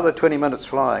 2nd, another 20 minutes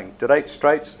flying, did 8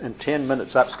 straights and 10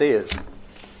 minutes upstairs.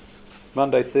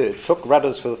 Monday 3rd, took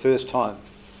rudders for the first time.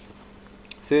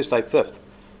 Thursday 5th,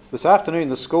 this afternoon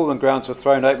the school and grounds were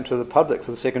thrown open to the public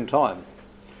for the second time.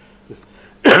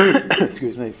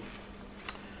 Excuse me.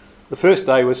 The first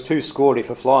day was too squally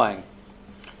for flying,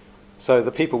 so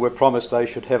the people were promised they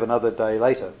should have another day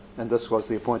later, and this was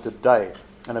the appointed day,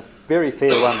 and a very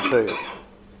fair one too.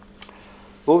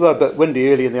 Although a bit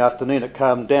windy early in the afternoon, it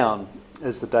calmed down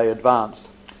as the day advanced.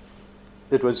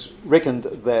 It was reckoned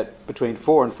that between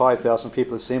 4,000 and 5,000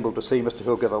 people assembled to see Mr.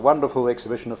 Hill give a wonderful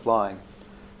exhibition of flying.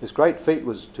 His great feat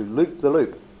was to loop the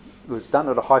loop. It was done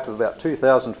at a height of about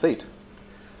 2,000 feet.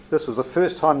 This was the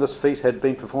first time this feat had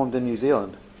been performed in New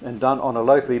Zealand and done on a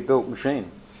locally built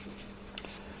machine.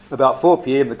 About 4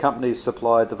 p.m. the company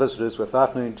supplied the visitors with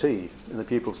afternoon tea in the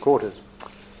pupils' quarters.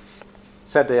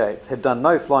 Saturday 8th, had done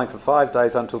no flying for 5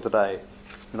 days until today,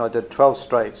 and I did 12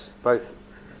 straights,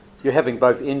 you're having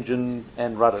both engine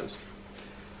and rudders.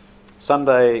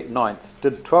 Sunday 9th,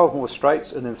 did 12 more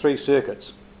straights and then 3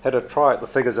 circuits, had a try at the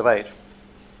figures of 8.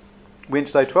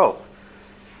 Wednesday 12th,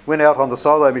 went out on the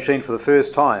solo machine for the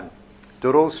first time,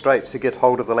 did all straights to get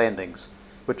hold of the landings,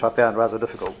 which I found rather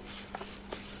difficult.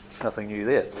 Nothing new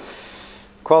there.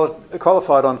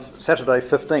 Qualified on Saturday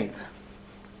 15th,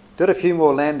 did a few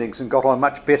more landings and got on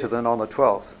much better than on the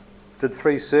 12th. Did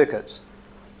 3 circuits.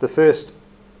 This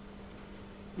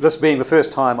being the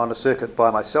first time on a circuit by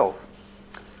myself.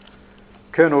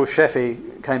 Colonel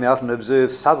Shaffey came out and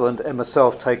observed Sutherland and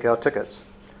myself take our tickets.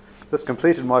 This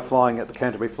completed my flying at the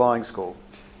Canterbury Flying School,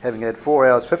 having had 4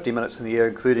 hours 50 minutes in the air,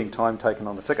 including time taken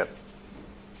on the ticket.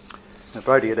 Now,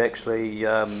 Brodie had actually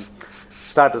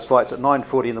started his flights at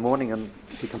 9:40 in the morning, and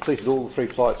he completed all 3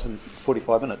 flights in 40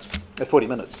 minutes.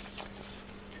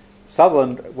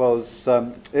 Sutherland was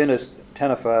Ernest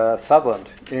Tanifa Sutherland,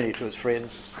 Ernie to his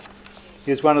friends.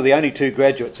 He was one of the only 2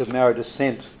 graduates of Maori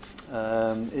descent,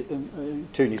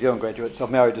 2 New Zealand graduates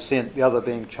of Maori descent, the other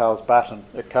being Charles Barton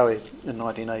at Koei in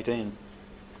 1918.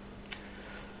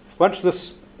 Once the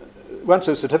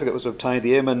certificate was obtained,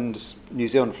 the airman's New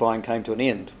Zealand flying came to an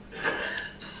end,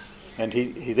 and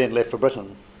he then left for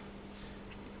Britain.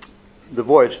 The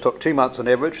voyage took 2 months on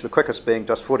average, the quickest being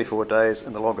just 44 days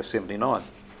and the longest 79.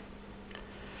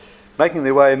 Making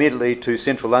their way immediately to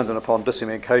central London upon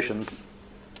disembarkation,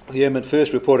 the airmen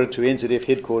first reported to NZF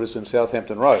headquarters in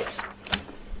Southampton Row,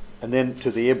 and then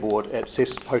to the airboard at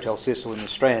Hotel Cecil in the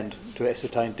Strand to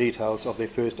ascertain details of their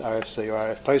first RFC or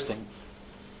RF posting.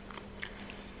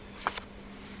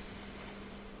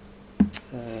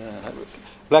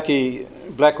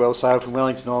 Blackwell sailed from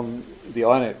Wellington on the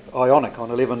Ionic on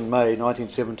 11 May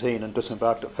 1917 and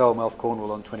disembarked at Falmouth,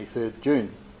 Cornwall on 23rd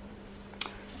June.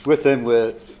 With him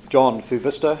were John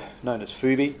Fuvista, known as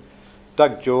Fubi,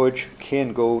 Doug George,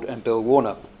 Ken Gould and Bill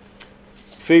Warner.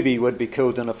 Fubi would be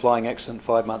killed in a flying accident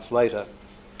 5 months later.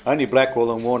 Only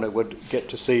Blackwell and Warner would get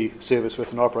to see service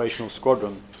with an operational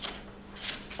squadron.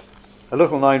 A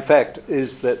little known fact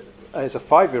is that as a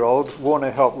 5-year-old,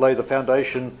 Warner helped lay the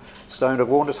foundation stone of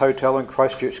Warner's Hotel in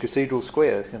Christchurch Cathedral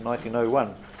Square in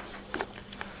 1901.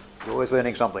 You're always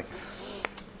learning something.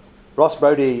 Ross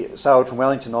Brodie sailed from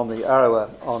Wellington on the Arawa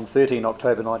on 13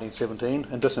 October 1917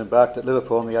 and disembarked at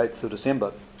Liverpool on the 8th of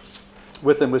December.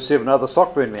 With him were 7 other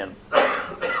Sockburn men: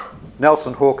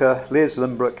 Nelson Hawker, Les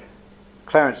Limbrick,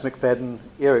 Clarence McFadden,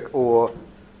 Eric Orr,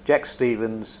 Jack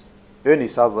Stevens, Ernie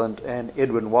Sutherland and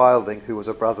Edwin Wilding, who was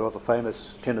a brother of the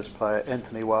famous tennis player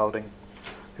Anthony Wilding,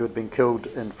 who had been killed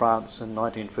in France in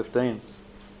 1915.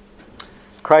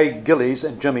 Craig Gillies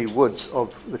and Jimmy Woods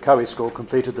of the Koei School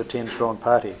completed the 10-strong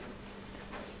party.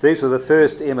 These were the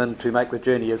first airmen to make the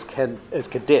journey as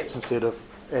cadets instead of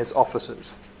as officers.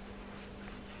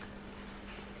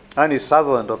 Only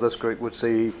Sutherland of this group would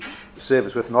see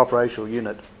service with an operational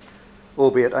unit,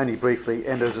 albeit only briefly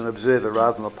and as an observer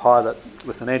rather than a pilot,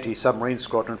 with an anti-submarine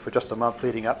squadron for just a month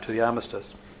leading up to the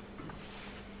armistice.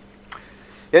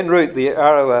 En route, the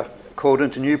Arawa called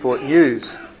into Newport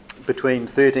News between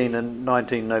 13 and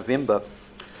 19 November.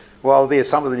 While there,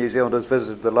 some of the New Zealanders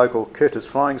visited the local Curtis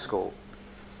Flying School.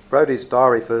 Brodie's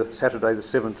diary for Saturday the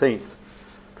 17th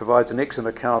provides an excellent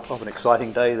account of an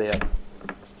exciting day there.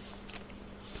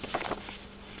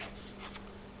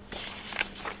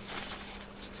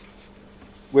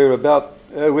 We were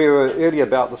early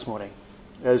about this morning,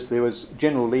 as there was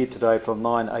general leave today from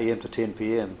 9 a.m. to 10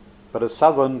 p.m. But as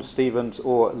Sutherland, Stevens,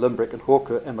 Orr, Limbrick and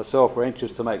Hawker and myself were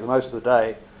anxious to make the most of the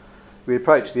day, We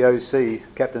approached the OC,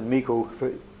 Captain Meikle,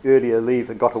 for earlier leave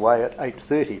and got away at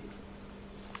 8:30.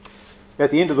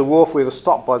 At the end of the wharf we were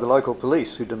stopped by the local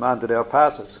police who demanded our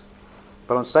passes,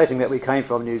 but on stating that we came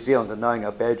from New Zealand and knowing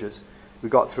our badges, we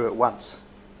got through at once.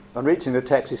 On reaching the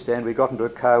taxi stand we got into a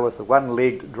car with a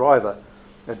one-legged driver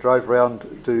and drove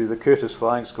round to the Curtis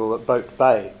Flying School at Boat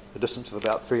Bay, a distance of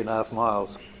about 3.5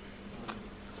 miles.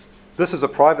 This is a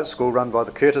private school run by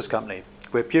the Curtis Company,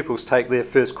 where pupils take their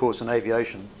first course in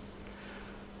aviation.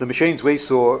 The machines we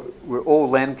saw were all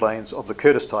land planes of the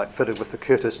Curtis type fitted with the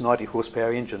Curtis 90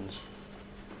 horsepower engines.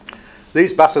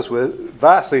 These buses were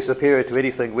vastly superior to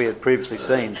anything we had previously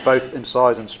seen, both in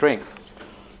size and strength,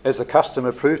 as the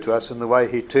customer proved to us in the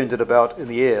way he turned it about in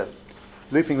the air,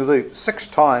 looping the loop 6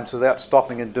 times without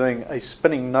stopping and doing a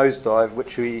spinning nosedive,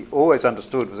 which we always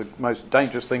understood was the most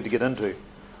dangerous thing to get into,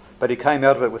 but he came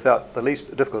out of it without the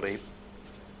least difficulty.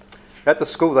 At the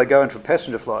school they go in for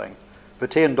passenger flying. For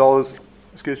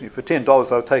 $10,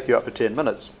 they'll take you up for 10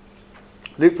 minutes.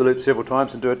 Loop the loop several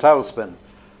times and do a tail spin,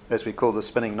 as we call the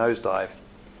spinning nosedive.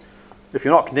 If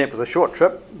you're not content with a short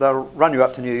trip, they'll run you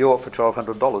up to New York for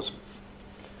 $1,200.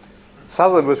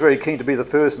 Sutherland was very keen to be the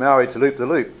first Maori to loop the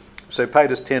loop, so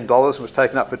paid us $10 and was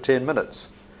taken up for 10 minutes,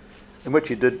 in which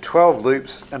he did 12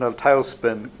 loops and a tail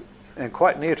spin, and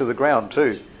quite near to the ground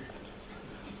too.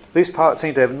 These pilots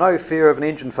seemed to have no fear of an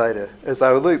engine failure, as they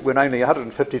were looped when only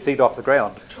 150 feet off the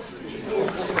ground.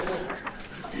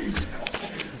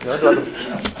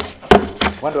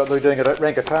 Wonder what they're doing at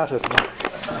Rangakata.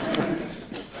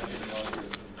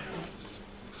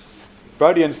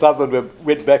 Brodie and Sutherland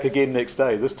went back again next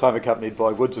day, this time accompanied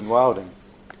by Woods and Wilding.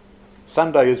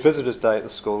 Sunday is visitors' day at the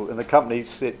school, and the company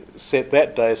set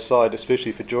that day aside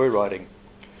especially for joyriding.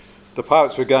 The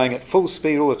pilots were going at full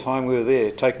speed all the time we were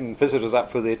there, taking visitors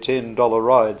up for their $10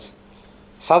 rides.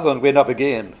 Sutherland went up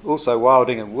again, also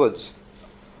Wilding and Woods.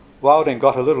 Wilding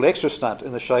got a little extra stunt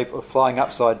in the shape of flying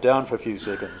upside down for a few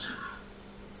seconds.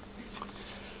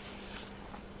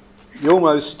 The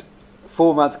almost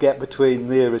 4-month gap between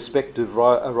their respective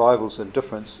arrivals and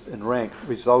difference in rank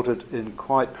resulted in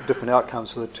quite different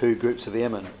outcomes for the two groups of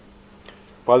airmen.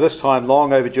 By this time,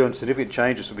 long overdue and significant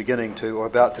changes were beginning to or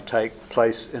about to take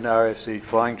place in RFC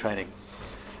flying training.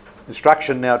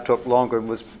 Instruction now took longer and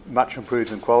was much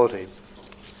improved in quality.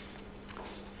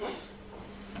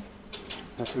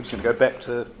 So we're just going to go back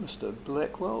to Mr.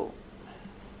 Blackwell.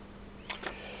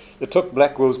 It took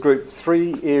Blackwell's group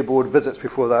 3 airborne visits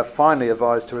before they were finally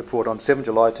advised to report on 7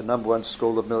 July to No. 1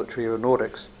 School of Military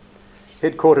Aeronautics,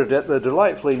 headquartered at the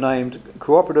delightfully named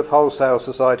Cooperative Wholesale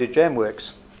Society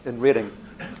Jamworks in Reading.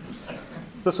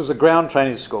 This was a ground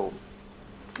training school.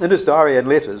 In his diary and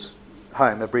letters,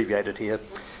 home abbreviated here,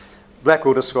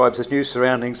 Blackwell describes his new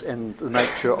surroundings and the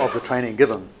nature of the training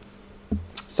given.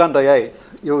 Sunday 8th,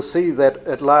 you'll see that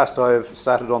at last I've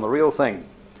started on the real thing.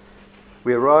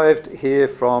 We arrived here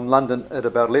from London at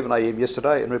about 11 a.m.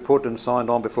 yesterday and reported and signed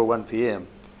on before 1 p.m.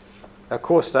 Our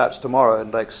course starts tomorrow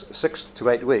and takes 6 to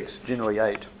 8 weeks, generally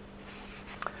 8.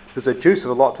 There's a deuce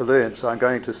of a lot to learn, so I'm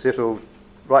going to settle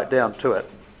right down to it.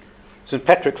 St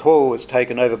Patrick's Hall was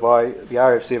taken over by the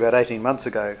RFC about 18 months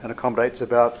ago and accommodates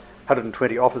about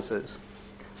 120 officers.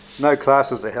 No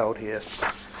classes are held here.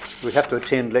 We have to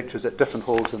attend lectures at different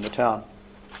halls in the town.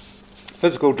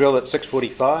 Physical drill at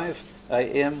 6:45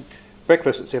 a.m,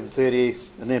 breakfast at 7:30,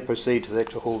 and then proceed to the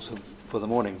lecture halls for the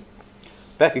morning.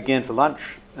 Back again for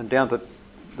lunch and down to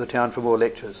the town for more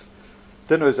lectures.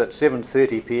 Dinner is at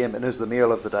 7:30 p.m. and is the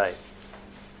meal of the day.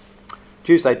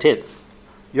 Tuesday 10th,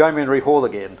 Yeomanry Hall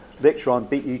again, lecture on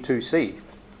BE-2C,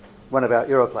 one of our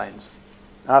aeroplanes.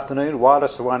 Afternoon,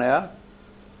 wireless for 1 hour,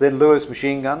 then Lewis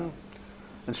machine gun.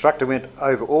 Instructor went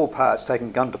over all parts,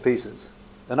 taking gun to pieces.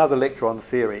 Another lecture on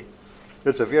theory.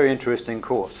 It's a very interesting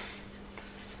course.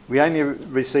 We only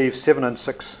receive 7 and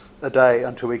 6 a day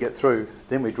until we get through.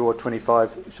 Then we draw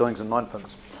 25 shillings and 9pence.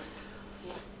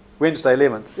 Wednesday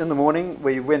 11th. In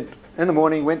the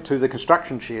morning went to the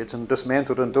construction sheds and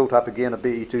dismantled and built up again a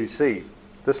BE-2C.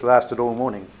 This lasted all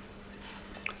morning.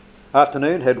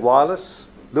 Afternoon had wireless,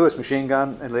 Lewis machine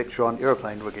gun, and lecture on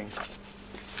aeroplane rigging.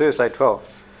 Thursday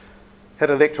 12th. Had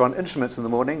a lecture on instruments in the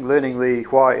morning, learning the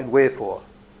why and wherefore.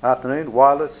 Afternoon,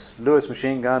 wireless, Lewis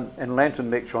machine gun, and lantern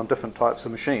lecture on different types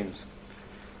of machines.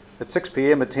 At 6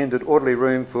 p.m. attended orderly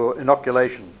room for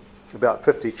inoculation, about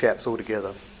 50 chaps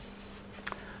altogether.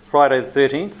 Friday the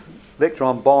 13th, lecture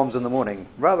on bombs in the morning,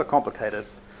 rather complicated,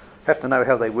 have to know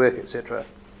how they work, etc.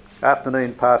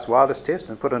 Afternoon, passed wireless test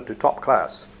and put into top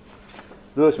class.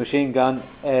 Lewis machine gun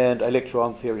and a lecture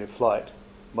on theory of flight.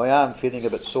 My arm feeling a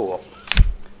bit sore.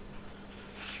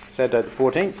 Saturday the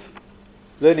 14th,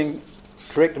 learning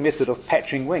correct method of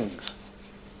patching wings.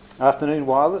 Afternoon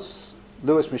wireless,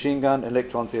 Lewis machine gun and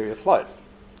electron theory of flight.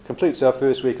 Completes our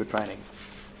first week of training.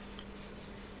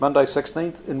 Monday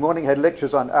 16th, in morning had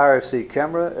lectures on RFC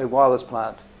camera and wireless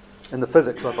plant in the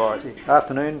physics laboratory.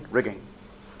 Afternoon, rigging.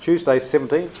 Tuesday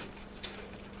 17th,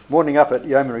 morning up at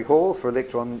Yeomanry Hall for a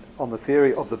lecture on the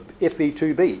theory of the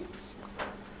FE2B.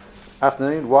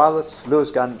 Afternoon, wireless, Lewis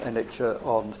gun and lecture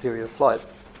on the theory of flight.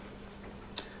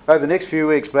 Over the next few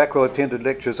weeks, Blackwell attended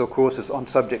lectures or courses on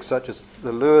subjects such as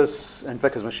the Lewis and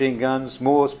Vickers machine guns,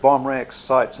 Morse, bomb racks,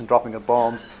 sights and dropping of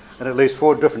bombs, and at least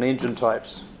 4 different engine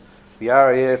types: the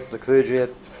RAF, the Clerget,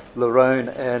 Larone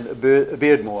and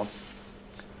Beardmore.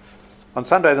 On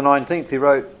Sunday the 19th he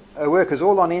wrote, "Our work is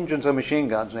all on engines and machine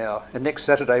guns now, and next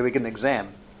Saturday we get an exam.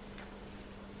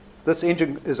 This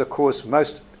engine course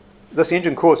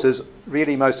is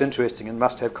really most interesting and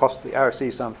must have cost the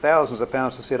RSC some thousands of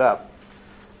pounds to set up.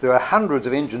 There are hundreds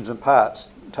of engines and parts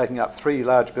taking up 3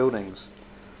 large buildings.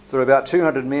 There are about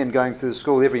 200 men going through the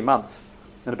school every month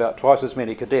and about twice as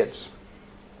many cadets.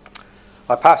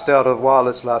 I passed out of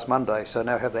wireless last Monday, so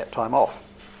now have that time off.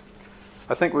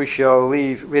 I think we shall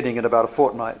leave Reading in about a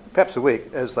fortnight, perhaps a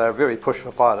week, as they are very push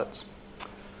for pilots.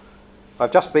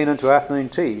 I've just been into afternoon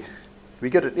tea. We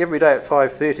get it every day at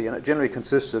 5:30 and it generally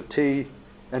consists of tea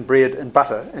and bread and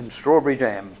butter and strawberry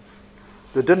jam.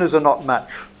 The dinners are not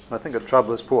much. I think the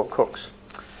trouble is poor cooks."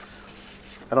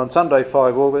 And on Sunday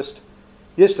 5 August,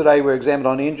 yesterday we were examined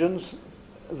on engines.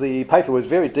 The paper was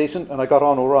very decent and I got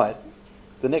on all right.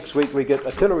 The next week we get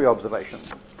artillery observations.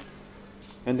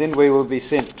 And then we will be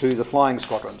sent to the flying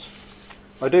squadrons.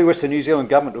 I do wish the New Zealand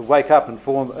government would wake up and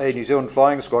form a New Zealand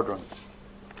flying squadron.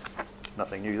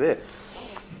 Nothing new there.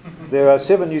 There are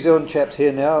 7 New Zealand chaps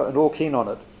here now and all keen on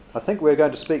it. I think we're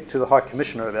going to speak to the High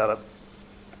Commissioner about it.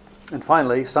 And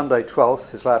finally, Sunday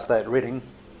 12th, his last day at Reading,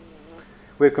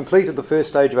 we've completed the first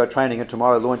stage of our training and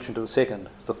tomorrow launch into the second.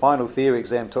 The final theory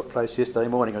exam took place yesterday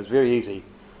morning. It was very easy.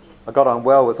 I got on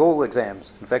well with all the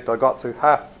exams. In fact, I got through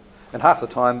half the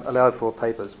time allowed for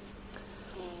papers.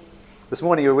 This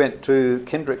morning we went to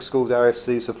Kendrick School's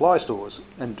RFC supply stores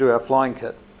and drew our flying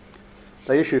kit.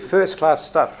 They issue first-class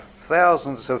stuff,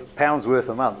 thousands of pounds worth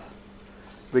a month.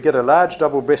 We get a large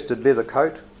double-breasted leather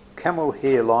coat, camel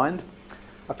hair lined,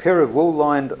 a pair of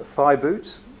wool-lined thigh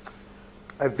boots,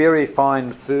 a very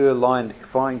fine fur-lined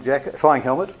flying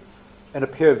helmet, and a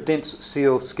pair of dense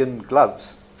seal-skin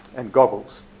gloves and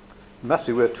goggles. It must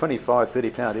be worth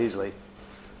 £25-30 easily.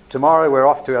 Tomorrow we're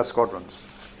off to our squadrons.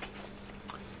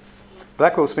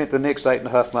 Blackwell spent the next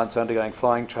 8.5 months undergoing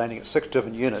flying training at 6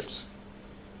 different units.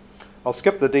 I'll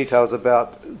skip the details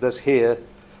about this here,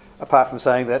 apart from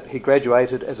saying that he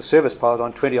graduated as a service pilot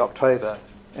on 20 October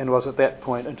and was at that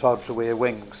point entitled to wear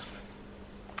wings.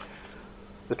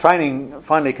 The training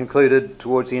finally concluded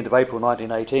towards the end of April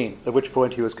 1918, at which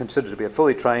point he was considered to be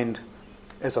fully trained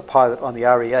as a pilot on the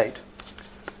RE-8,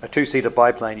 a 2-seater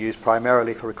biplane used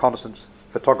primarily for reconnaissance,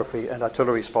 photography and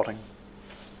artillery spotting.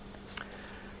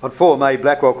 On 4 May,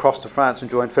 Blackwell crossed to France and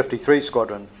joined 53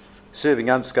 Squadron, serving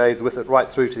unscathed with it right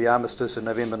through to the armistice in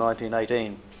November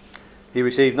 1918. He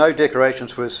received no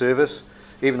decorations for his service,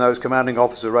 even though his commanding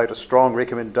officer wrote a strong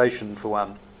recommendation for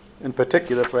one, in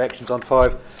particular for actions on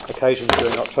 5 occasions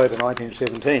during October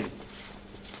 1917.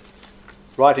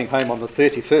 Writing home on the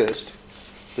 31st,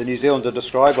 the New Zealander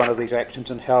described one of these actions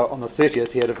and how on the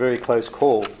 30th he had a very close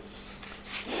call.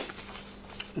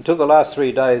 Until the last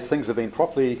 3 days, things have been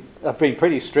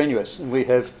pretty strenuous, and we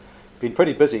have been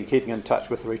pretty busy keeping in touch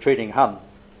with the retreating Hun.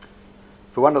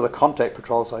 For one of the contact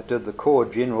patrols I did, the Corps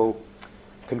General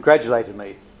congratulated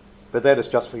me, but that is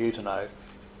just for you to know.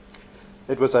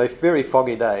 It was a very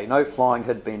foggy day. No flying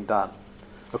had been done.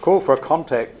 A call for a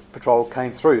contact patrol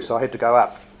came through, so I had to go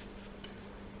up.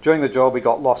 During the job, we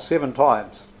got lost 7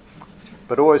 times,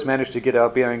 but always managed to get our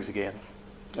bearings again.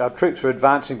 Our troops were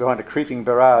advancing behind a creeping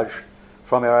barrage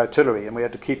from our artillery, and we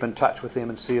had to keep in touch with them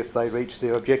and see if they reached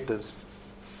their objectives.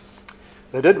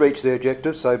 They did reach their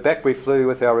objectives, so back we flew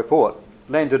with our report,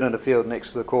 landed in a field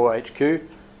next to the Corps HQ,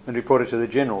 and reported to the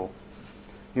General.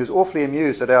 He was awfully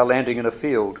amused at our landing in a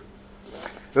field.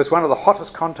 It was one of the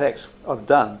hottest contacts I've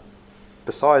done.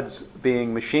 Besides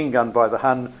being machine gunned by the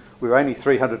Hun, we were only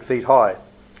 300 feet high.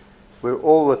 We were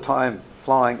all the time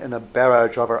flying in a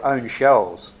barrage of our own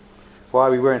shells. Why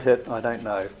we weren't hit, I don't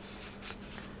know.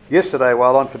 Yesterday,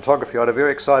 while on photography, I had a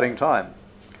very exciting time.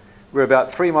 We were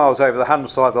about 3 miles over the Hun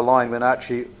side of the line when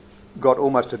Archie got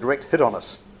almost a direct hit on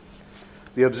us.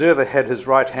 The observer had his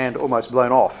right hand almost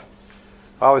blown off.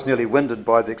 I was nearly winded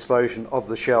by the explosion of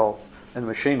the shell, and the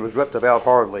machine was ripped about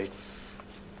horribly.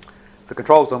 The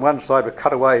controls on one side were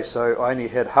cut away, so I only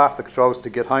had half the controls to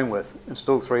get home with, and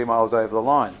still 3 miles over the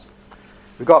lines.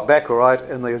 We got back all right,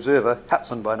 and the observer,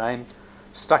 Hudson by name,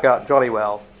 stuck out jolly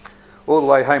well. All the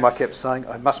way home I kept saying,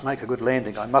 I must make a good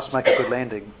landing, I must make a good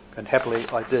landing, and happily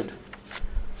I did.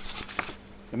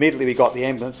 Immediately we got the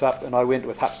ambulance up and I went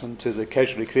with Hudson to the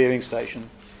casualty clearing station.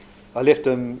 I left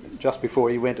him just before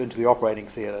he went into the operating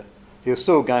theatre. He was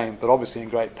still game, but obviously in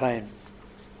great pain.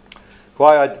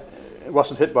 Why I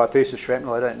wasn't hit by a piece of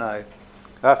shrapnel, I don't know.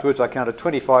 Afterwards I counted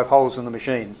 25 holes in the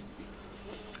machine.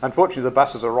 Unfortunately the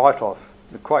bus is a write-off.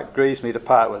 It quite grieves me to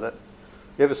part with it.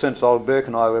 Ever since old Burke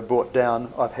and I were brought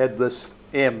down, I've had this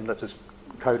M, that's his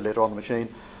code letter on the machine,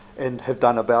 and have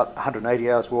done about 180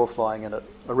 hours war flying in it.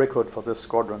 A record for this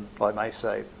squadron, I may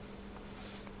say.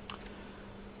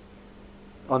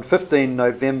 On 15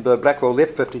 November, Blackwell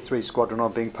left 53 Squadron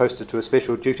on being posted to a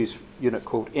special duties unit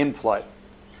called M-Flight,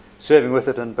 serving with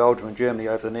it in Belgium and Germany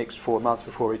over the next 4 months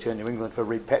before returning to England for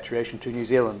repatriation to New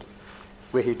Zealand,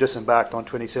 where he disembarked on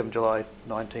 27 July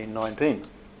 1919.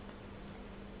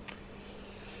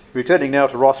 Returning now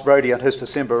to Ross Brodie and his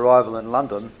December arrival in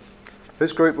London,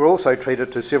 his group were also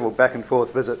treated to several back and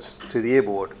forth visits to the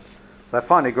airboard. They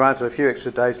finally granted a few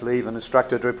extra days leave and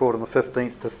instructed to report on the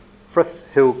 15th to Frith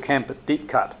Hill Camp at Deep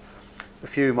Cut, a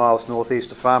few miles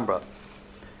northeast of Farnborough.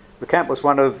 The camp was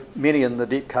one of many in the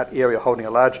Deep Cut area, holding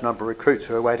a large number of recruits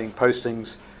who were awaiting postings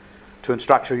to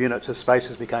instructional units as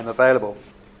spaces became available.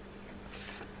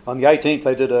 On the 18th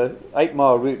they did a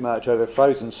 8-mile route march over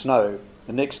frozen snow.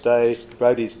 The next day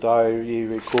Brodie's diary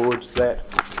records that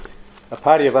a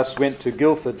party of us went to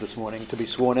Guildford this morning to be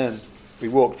sworn in. We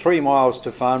walked 3 miles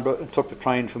to Farnborough and took the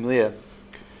train from there.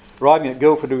 Arriving at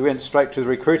Guildford, we went straight to the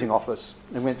recruiting office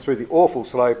and went through the awful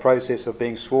slow process of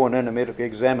being sworn in and medically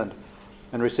examined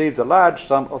and received a large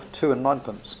sum of 2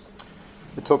 9p.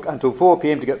 It took until 4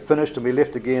 p.m. to get finished, and we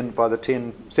left again by the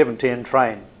 7:10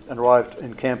 train and arrived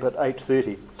in camp at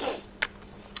 8:30.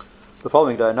 The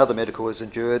following day another medical was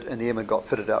endured and the airmen got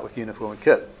fitted out with uniform and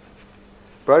kit.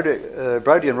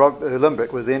 Brodie and Rob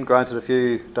Limbrick were then granted a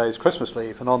few days Christmas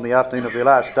leave, and on the afternoon of their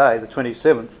last day, the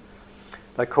 27th,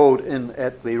 they called in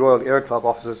at the Royal Air Club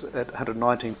offices at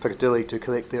 119 Piccadilly to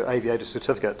collect their aviator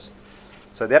certificates.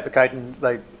 So the application,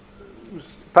 they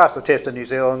passed the test in New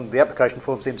Zealand, the application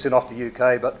forms then sent off to the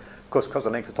UK, but of course because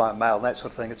of the length of time mail and that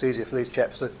sort of thing, it's easier for these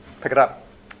chaps to pick up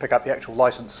the actual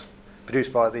licence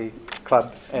produced by the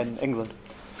club in England.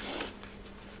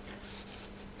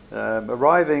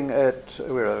 Arriving at,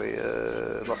 where are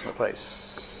we? Lost my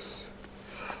place.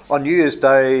 On New Year's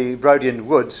Day, Brodie and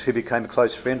Woods, who became a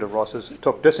close friend of Ross's,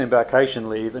 took disembarkation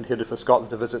leave and headed for Scotland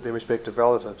to visit their respective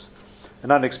relatives.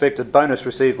 An unexpected bonus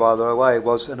received while they were away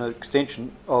was an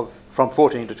extension of from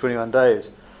 14 to 21 days,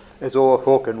 as Orr,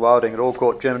 Hawke and Wilding had all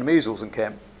caught German measles in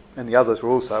camp, and the others were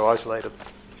also isolated.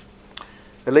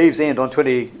 At leave's end on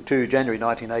 22 January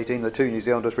 1918, the 2 New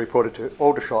Zealanders reported to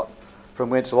Aldershot, from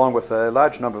whence, along with a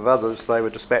large number of others, they were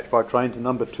dispatched by train to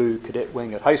number 2 Cadet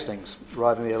Wing at Hastings,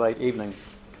 arriving there late evening.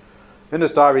 In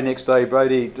his diary next day,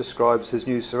 Brodie describes his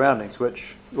new surroundings,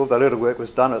 which, although little work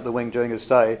was done at the wing during his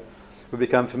stay, would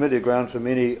become familiar ground for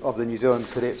many of the New Zealand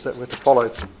cadets that were to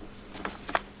follow.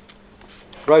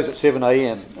 Rose at 7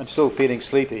 a.m. and still feeling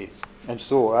sleepy and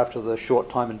sore after the short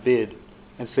time in bed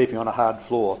and sleeping on a hard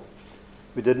floor.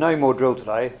 We did no more drill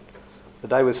today. The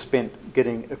day was spent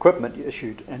getting equipment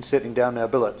issued and setting down our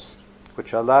billets,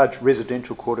 which are large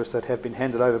residential quarters that have been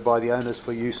handed over by the owners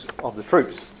for use of the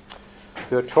troops.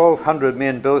 There are 1,200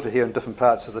 men billeted here in different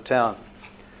parts of the town.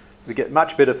 We get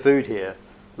much better food here.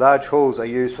 Large halls are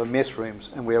used for mess rooms,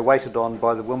 and we are waited on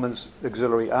by the Women's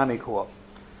Auxiliary Army Corps.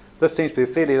 This seems to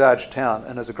be a fairly large town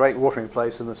and is a great watering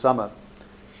place in the summer.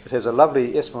 It has a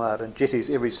lovely esplanade and jetties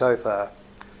every so far.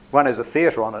 One has a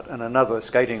theatre on it and another a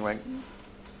skating rink.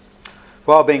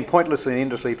 While being pointlessly and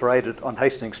endlessly paraded on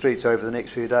Hastings streets over the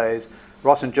next few days,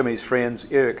 Ross and Jimmy's friends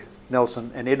Eric,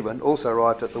 Nelson and Edwin also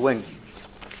arrived at the wing.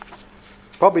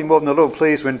 Probably more than a little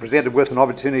pleased when presented with an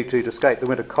opportunity to escape the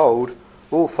winter cold,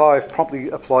 all 5 promptly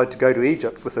applied to go to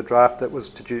Egypt with a draft that was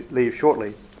to leave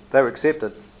shortly. They were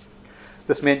accepted.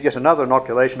 This meant yet another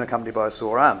inoculation accompanied by a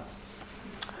sore arm,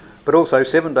 but also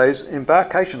 7 days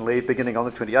embarkation leave beginning on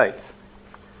the 28th.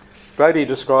 Brodie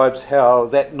describes how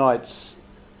that night's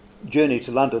journey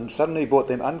to London suddenly brought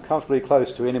them uncomfortably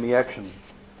close to enemy action.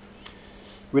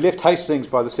 We left Hastings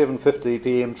by the 7:50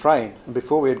 p.m. train, and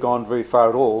before we had gone very far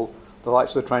at all, the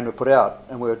lights of the train were put out,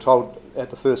 and we were told at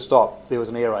the first stop there was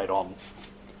an air raid on.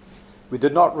 We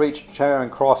did not reach Charing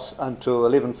Cross until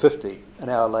 11:50, an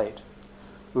hour late.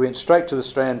 We went straight to the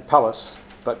Strand Palace,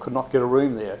 but could not get a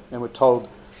room there, and were told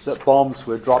that bombs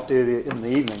were dropped earlier in the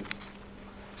evening.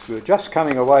 We were just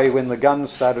coming away when the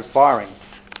guns started firing.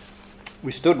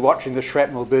 We stood watching the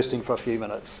shrapnel bursting for a few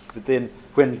minutes, but then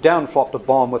when down flopped a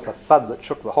bomb with a thud that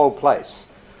shook the whole place,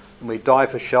 and we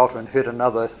dived for shelter and heard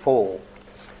another fall.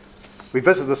 We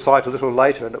visited the site a little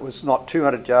later, and it was not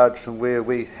 200 yards from where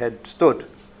we had stood.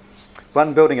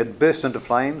 One building had burst into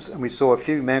flames, and we saw a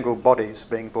few mangled bodies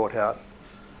being brought out.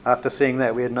 After seeing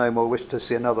that, we had no more wish to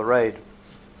see another raid,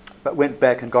 but went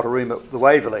back and got a room at the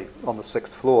Waverley on the 6th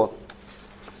floor.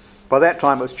 By that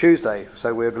time it was Tuesday,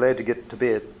 so we were glad to get to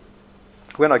bed.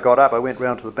 When I got up, I went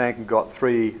round to the bank and got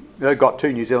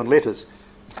 2 New Zealand letters.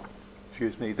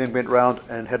 Then went round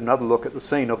and had another look at the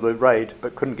scene of the raid,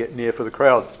 but couldn't get near for the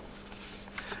crowd.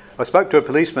 I spoke to a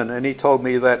policeman, and he told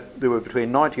me that there were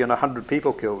between 90 and 100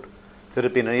 people killed. That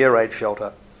had been an air raid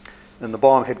shelter, and the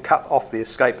bomb had cut off the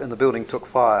escape and the building took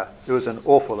fire. It was an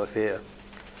awful affair.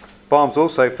 Bombs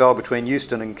also fell between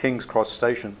Euston and King's Cross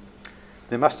Station.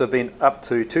 There must have been up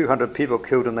to 200 people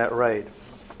killed in that raid.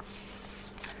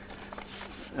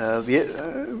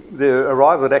 The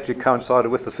arrival had actually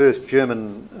coincided with the first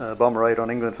German bomb raid on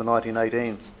England for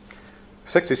 1918.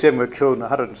 67 were killed and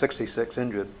 166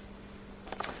 injured.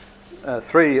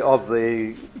 3 of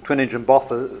the twin-engine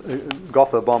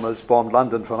Gotha bombers bombed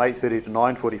London from 8:30 to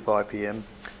 9:45 p.m.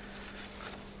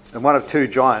 And one of 2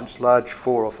 Giants, large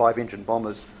 4 or 5 engine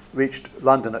bombers, reached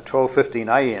London at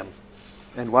 12:15 a.m.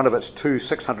 And one of its 2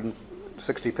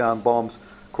 660-pound bombs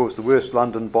caused the worst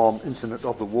London bomb incident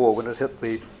of the war when it hit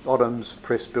the Oddham's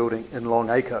Press building in Long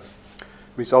Acre,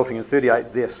 resulting in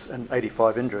 38 deaths and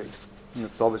 85 injuries. And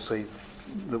it's obviously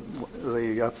the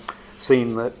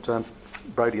scene that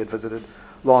Brodie had visited.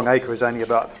 Long Acre is only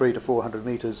about 300 to 400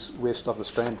 metres west of the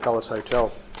Strand Palace Hotel.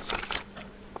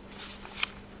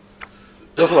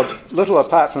 Little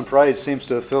apart from parade seems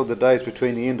to have filled the days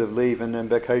between the end of leave and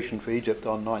embarkation for Egypt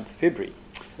on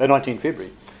 19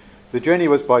 February. The journey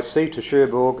was by sea to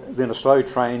Cherbourg, then a slow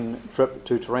train trip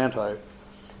to Taranto.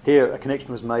 Here a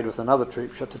connection was made with another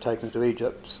troop ship to take them to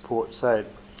Egypt's Port Said.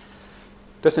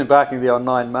 Disembarking there on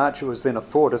 9 March, it was then a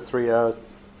 4 to 3/4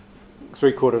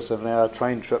 of an hour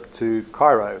train trip to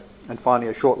Cairo, and finally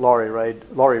a short lorry ride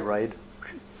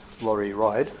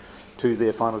to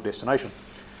their final destination,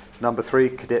 number 3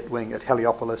 Cadet Wing at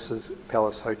Heliopolis'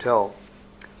 Palace Hotel.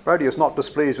 Brodie was not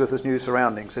displeased with his new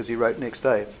surroundings, as he wrote next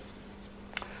day.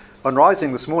 On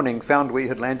rising this morning, found we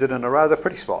had landed in a rather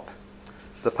pretty spot.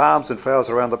 The palms and flowers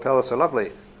around the palace are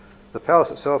lovely. The palace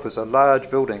itself is a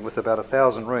large building with about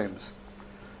 1,000 rooms.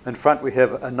 In front we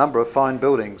have a number of fine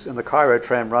buildings, and the Cairo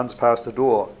tram runs past the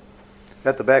door.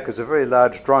 At the back is a very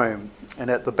large drome, and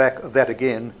at the back of that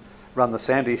again run the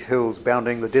sandy hills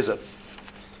bounding the desert.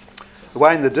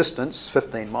 Away in the distance,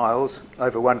 15 miles,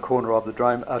 over one corner of the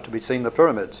drome are to be seen the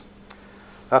pyramids.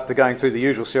 After going through the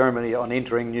usual ceremony on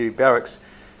entering new barracks,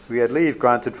 we had leave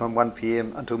granted from 1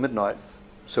 p.m. until midnight.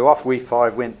 So off we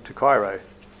 5 went to Cairo.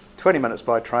 20 minutes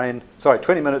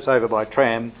over by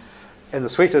tram, and the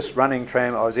sweetest running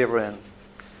tram I was ever in.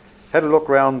 Had a look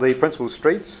round the principal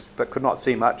streets, but could not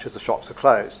see much as the shops were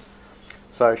closed.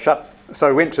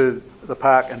 So went to the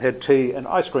park and had tea and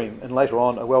ice cream, and later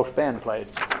on a Welsh band played.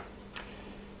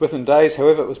 Within days,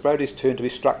 however, it was Brodie's turn to be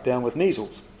struck down with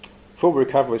measles. Full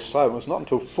recovery was slow, and it was not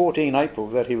until 14 April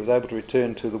that he was able to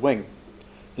return to the wing.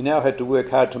 He now had to work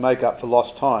hard to make up for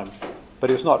lost time, but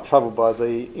he was not troubled by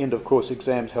the end-of-course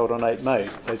exams held on 8 May,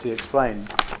 as he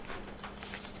explained.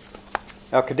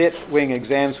 Our cadet wing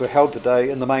exams were held today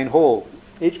in the main hall.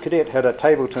 Each cadet had a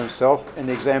table to himself, and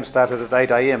the exam started at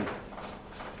 8 a.m.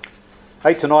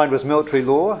 8 to 9 was military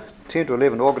law, 10 to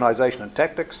 11 organisation and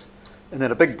tactics, and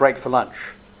then a big break for lunch.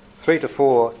 3 to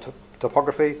 4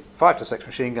 topography, 5 to 6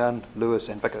 machine gun, Lewis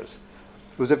and Vickers.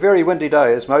 It was a very windy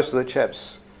day, as most of the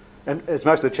chaps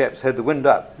had the wind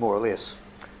up, more or less.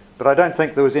 But I don't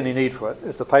think there was any need for it,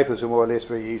 as the papers were more or less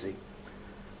very easy.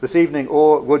 This evening,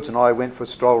 Orr, Woods and I went for a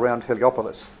stroll round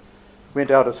Heliopolis. Went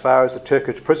out as far as the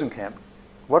Turkish prison camp.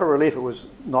 What a relief it was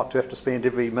not to have to spend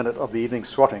every minute of the evening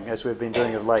swatting, as we've been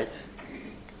doing of late.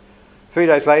 3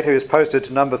 days later, he was posted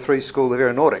to number 3 School of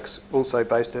Aeronautics, also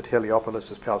based at Heliopolis'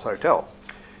 Palace Hotel.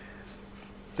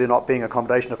 There not being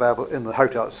accommodation available in the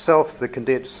hotel itself, the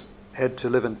cadets had to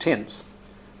live in tents.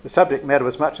 The subject matter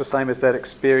was much the same as that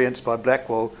experienced by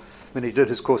Blackwell when he did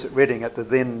his course at Reading at the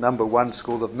then number 1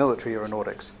 School of Military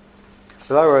Aeronautics.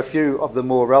 So there were a few of the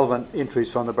more relevant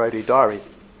entries from the Brodie diary.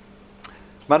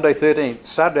 Monday 13th,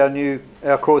 started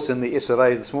our course in the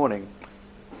SFA this morning.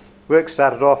 Work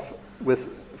started off with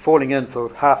falling in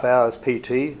for half hours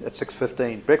PT at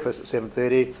 6:15, breakfast at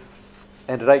 7:30,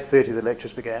 and at 8:30 the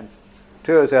lectures began.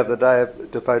 2 hours out of the day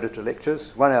devoted to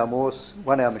lectures, 1 hour Morse,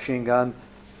 1 hour machine gun,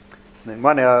 and then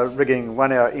 1 hour rigging,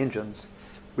 1 hour engines.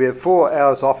 We have 4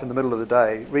 hours off in the middle of the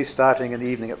day, restarting in the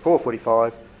evening at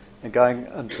 4:45 and going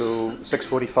until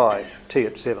 6:45, tea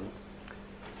at 7.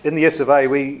 In the S of A,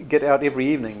 we get out every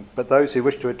evening, but those who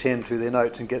wish to attend to their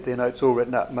notes and get their notes all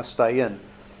written up must stay in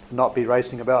and not be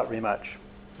racing about very much.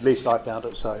 At least I found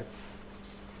it so.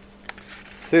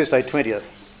 Thursday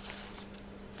 20th.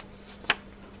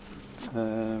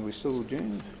 We're still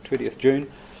June? 20th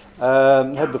June.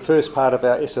 Had the first part of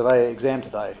our S of A exam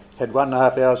today. Had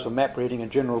 1.5 hours for map reading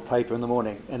and general paper in the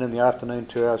morning, and in the afternoon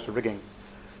 2 hours for rigging.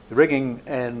 The rigging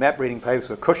and map reading papers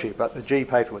were cushy, but the G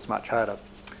paper was much harder.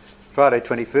 Friday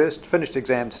 21st, finished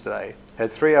exams today.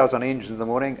 Had 3 hours on engines in the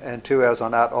morning and 2 hours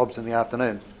on art obs in the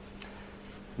afternoon.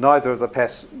 Neither of the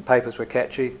papers were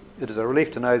catchy. It is a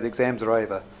relief to know the exams are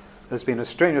over. There's been a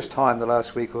strenuous time the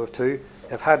last week or two.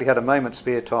 I've hardly had a moment's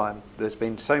spare time. There's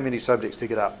been so many subjects to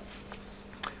get up.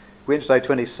 Wednesday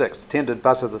 26th, attended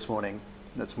buzzer this morning.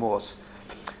 It's Morse.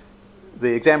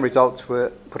 The exam results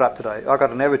were put up today. I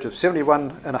got an average of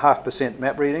 71.5%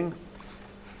 map reading,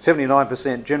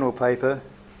 79% general paper.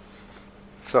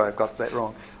 Sorry, I've got that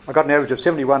wrong. I got an average of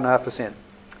 71.5%.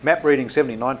 Map reading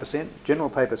 79%, general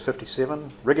papers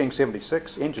 57, rigging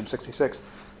 76, engine 66,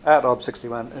 art ob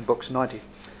 61 and books 90.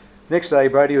 Next day,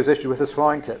 Brodie was issued with his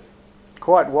flying kit.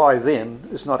 Quite why then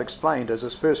is not explained, as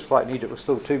his first flight in Egypt was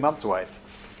still 2 months away.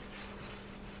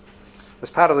 As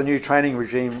part of the new training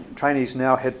regime, trainees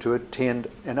now had to attend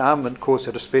an armament course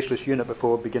at a specialist unit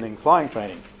before beginning flying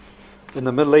training. In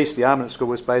the Middle East, the armament school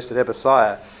was based at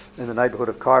Abasaya in the neighbourhood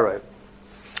of Cairo.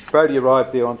 Brodie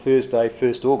arrived there on Thursday,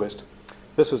 1st August.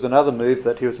 This was another move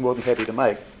that he was more than happy to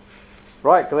make.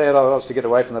 Right glad I was to get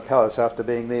away from the palace after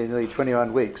being there nearly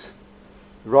 21 weeks.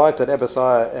 Arrived at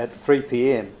Abasaya at 3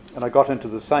 p.m. and I got into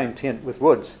the same tent with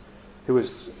Woods, who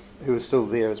was still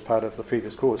there as part of the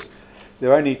previous course.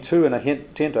 There are only 2 in a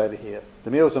tent over here.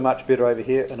 The meals are much better over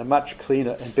here and are much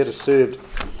cleaner and better served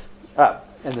up.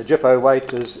 And the Jippo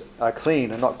waiters are clean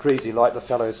and not greasy like the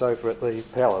fellows over at the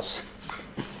palace.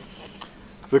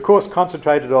 The course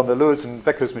concentrated on the Lewis and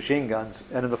Vickers machine guns,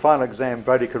 and in the final exam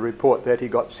Brodie could report that he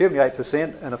got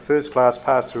 78% and a first class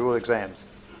pass through all exams.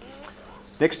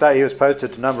 Next day he was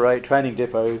posted to number 8 training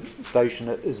depot station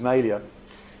at Ismailia.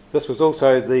 This was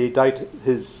also the date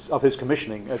of his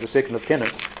commissioning as a second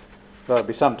lieutenant, so it'll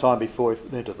be some time before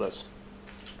he entered this.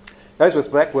 As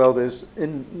with Blackwell, there's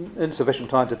insufficient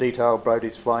time to detail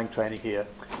Brodie's flying training here.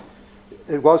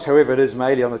 It was, however, at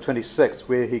Ismailia on the 26th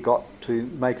where he got to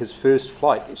make his first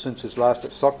flight since his last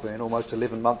at Sockburn almost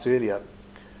 11 months earlier.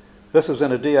 This was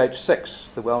in a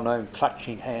DH6, the well-known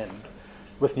clutching hand,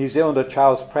 with New Zealander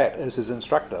Charles Pratt as his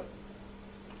instructor.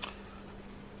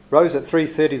 Rose at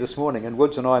 3:30 this morning and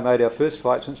Woods and I made our first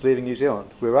flight since leaving New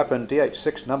Zealand. We were up in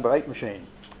DH6 number 8 machine.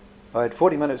 I had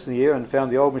 40 minutes in the air and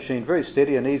found the old machine very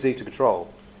steady and easy to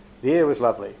control. The air was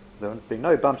lovely. There had been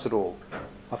no bumps at all.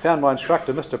 I found my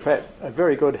instructor, Mr. Pratt, a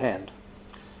very good hand.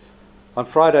 On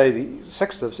Friday, the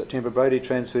 6th of September, Brodie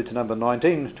transferred to number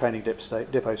 19 training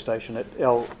depot station at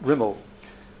El Rimmel,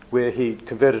 where he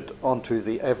converted onto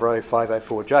the Avro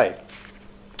 504J.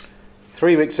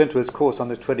 3 weeks into his course on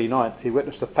the 29th, he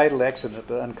witnessed a fatal accident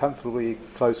at uncomfortably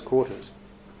close quarters.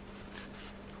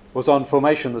 Was on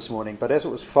formation this morning, but as it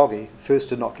was foggy, first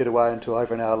did not get away until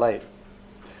over an hour late.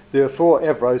 There were 4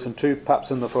 Avros and 2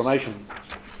 pups in the formation,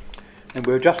 and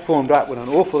we were just formed up when an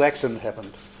awful accident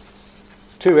happened.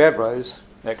 2 Avros,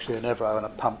 actually an Avro and a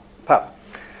pup,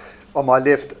 on my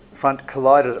left front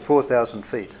collided at 4,000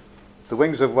 feet. The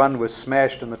wings of one were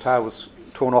smashed and the tail was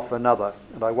torn off another,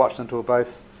 and I watched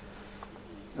both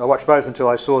until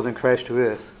I saw them crash to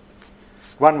earth.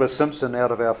 One was Simpson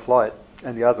out of our flight,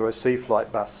 and the other a sea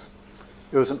flight bus.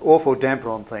 It was an awful damper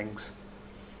on things,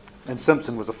 and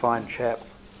Simpson was a fine chap.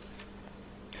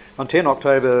 On 10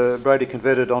 October, Brodie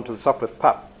converted onto the Sopwith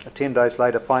pup, and 10 days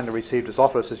later finally received his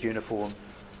officer's uniform,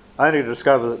 only to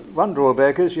discover that one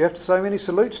drawback is you have so many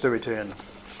salutes to return.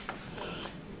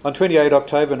 On 28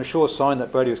 October, and a sure sign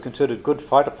that Brodie was considered good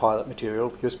fighter pilot material,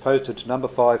 he was posted to number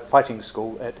 5 fighting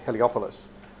school at Heliopolis.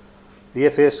 The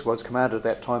FS was commanded at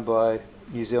that time by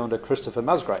New Zealander Christopher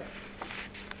Musgrave.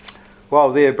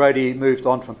 While there, Brodie moved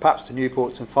on from pups to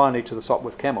Newports and finally to the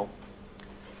Sopwith Camel.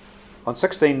 On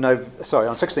 16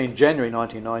 January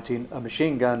 1919, a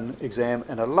machine gun exam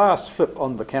and a last flip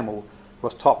on the Camel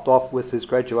was topped off with his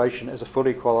graduation as a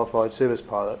fully qualified service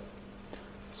pilot.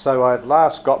 So I at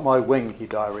last got my wing, he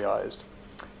diarised.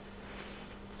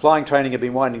 Flying training had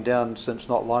been winding down since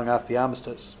not long after the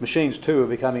armistice. Machines too were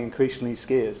becoming increasingly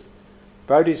scarce.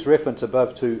 Brodie's reference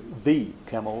above to the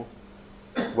Camel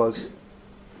was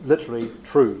literally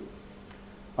true.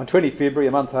 On 20 February,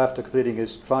 a month after completing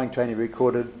his flying training, he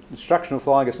recorded, "Instructional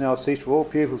flying has now ceased for all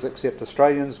pupils except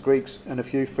Australians, Greeks and a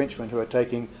few Frenchmen who are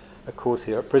taking a course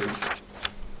here at present."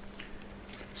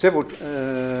 Several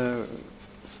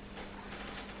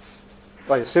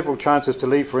chances to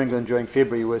leave for England during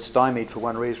February were stymied for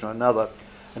one reason or another,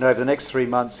 and over the next 3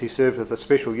 months he served with a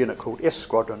special unit called S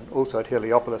Squadron, also at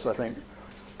Heliopolis, I think.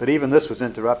 But even this was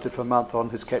interrupted for a month on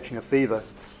his catching a fever,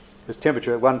 his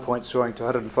temperature at one point soaring to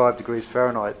 105 degrees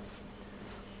Fahrenheit.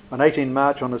 On 18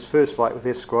 March, on his first flight with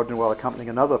S Squadron, while accompanying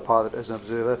another pilot as an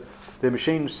observer, their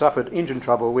machine suffered engine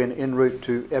trouble when en route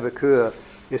to Abakura,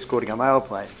 escorting a mail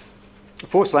plane. A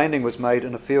forced landing was made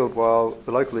in a field while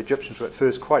the local Egyptians were at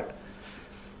first quite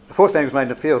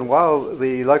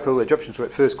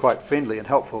friendly and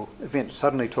helpful. Events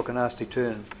suddenly took a nasty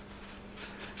turn.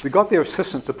 We got their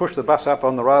assistance to push the bus up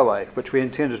on the railway, which we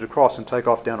intended to cross and take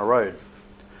off down a road.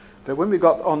 But when we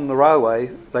got on the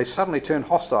railway, they suddenly turned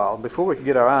hostile, and before we could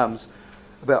get our arms,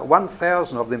 about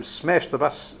 1,000 of them smashed the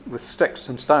bus with sticks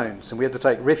and stones, and we had to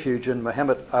take refuge in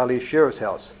Muhammad Ali Sheriff's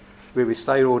house, where we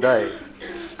stayed all day.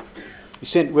 He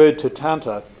sent word to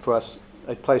Tanta for us,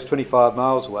 a place 25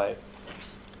 miles away,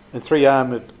 and three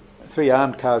armed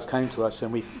cars came to us,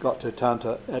 and we got to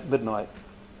Tanta at midnight.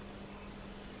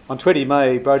 On 20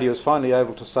 May, Brodie was finally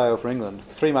able to sail for England.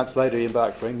 3 months later, he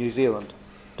embarked for New Zealand,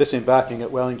 disembarking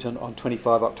at Wellington on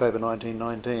 25 October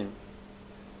 1919.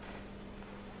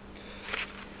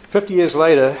 50 years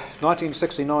later,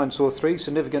 1969 saw 3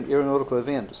 significant aeronautical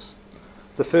events.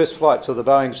 The first flights of the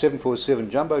Boeing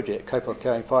 747 jumbo jet, capable of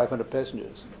carrying 500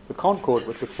 passengers, the Concorde,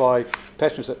 which would fly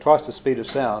passengers at twice the speed of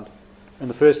sound, and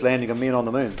the first landing of men on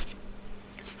the moon.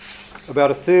 About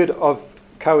a third of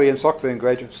Cowie and Sockburn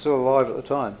graduates were still alive at the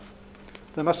time.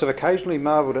 They must have occasionally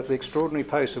marvelled at the extraordinary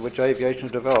pace at which aviation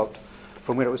developed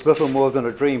from when it was little more than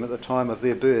a dream at the time of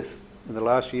their birth in the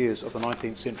last years of the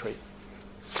 19th century.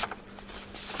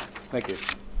 Thank you.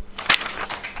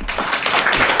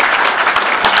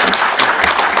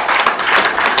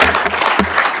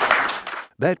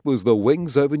 That was the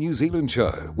Wings Over New Zealand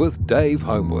show with Dave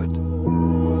Homewood.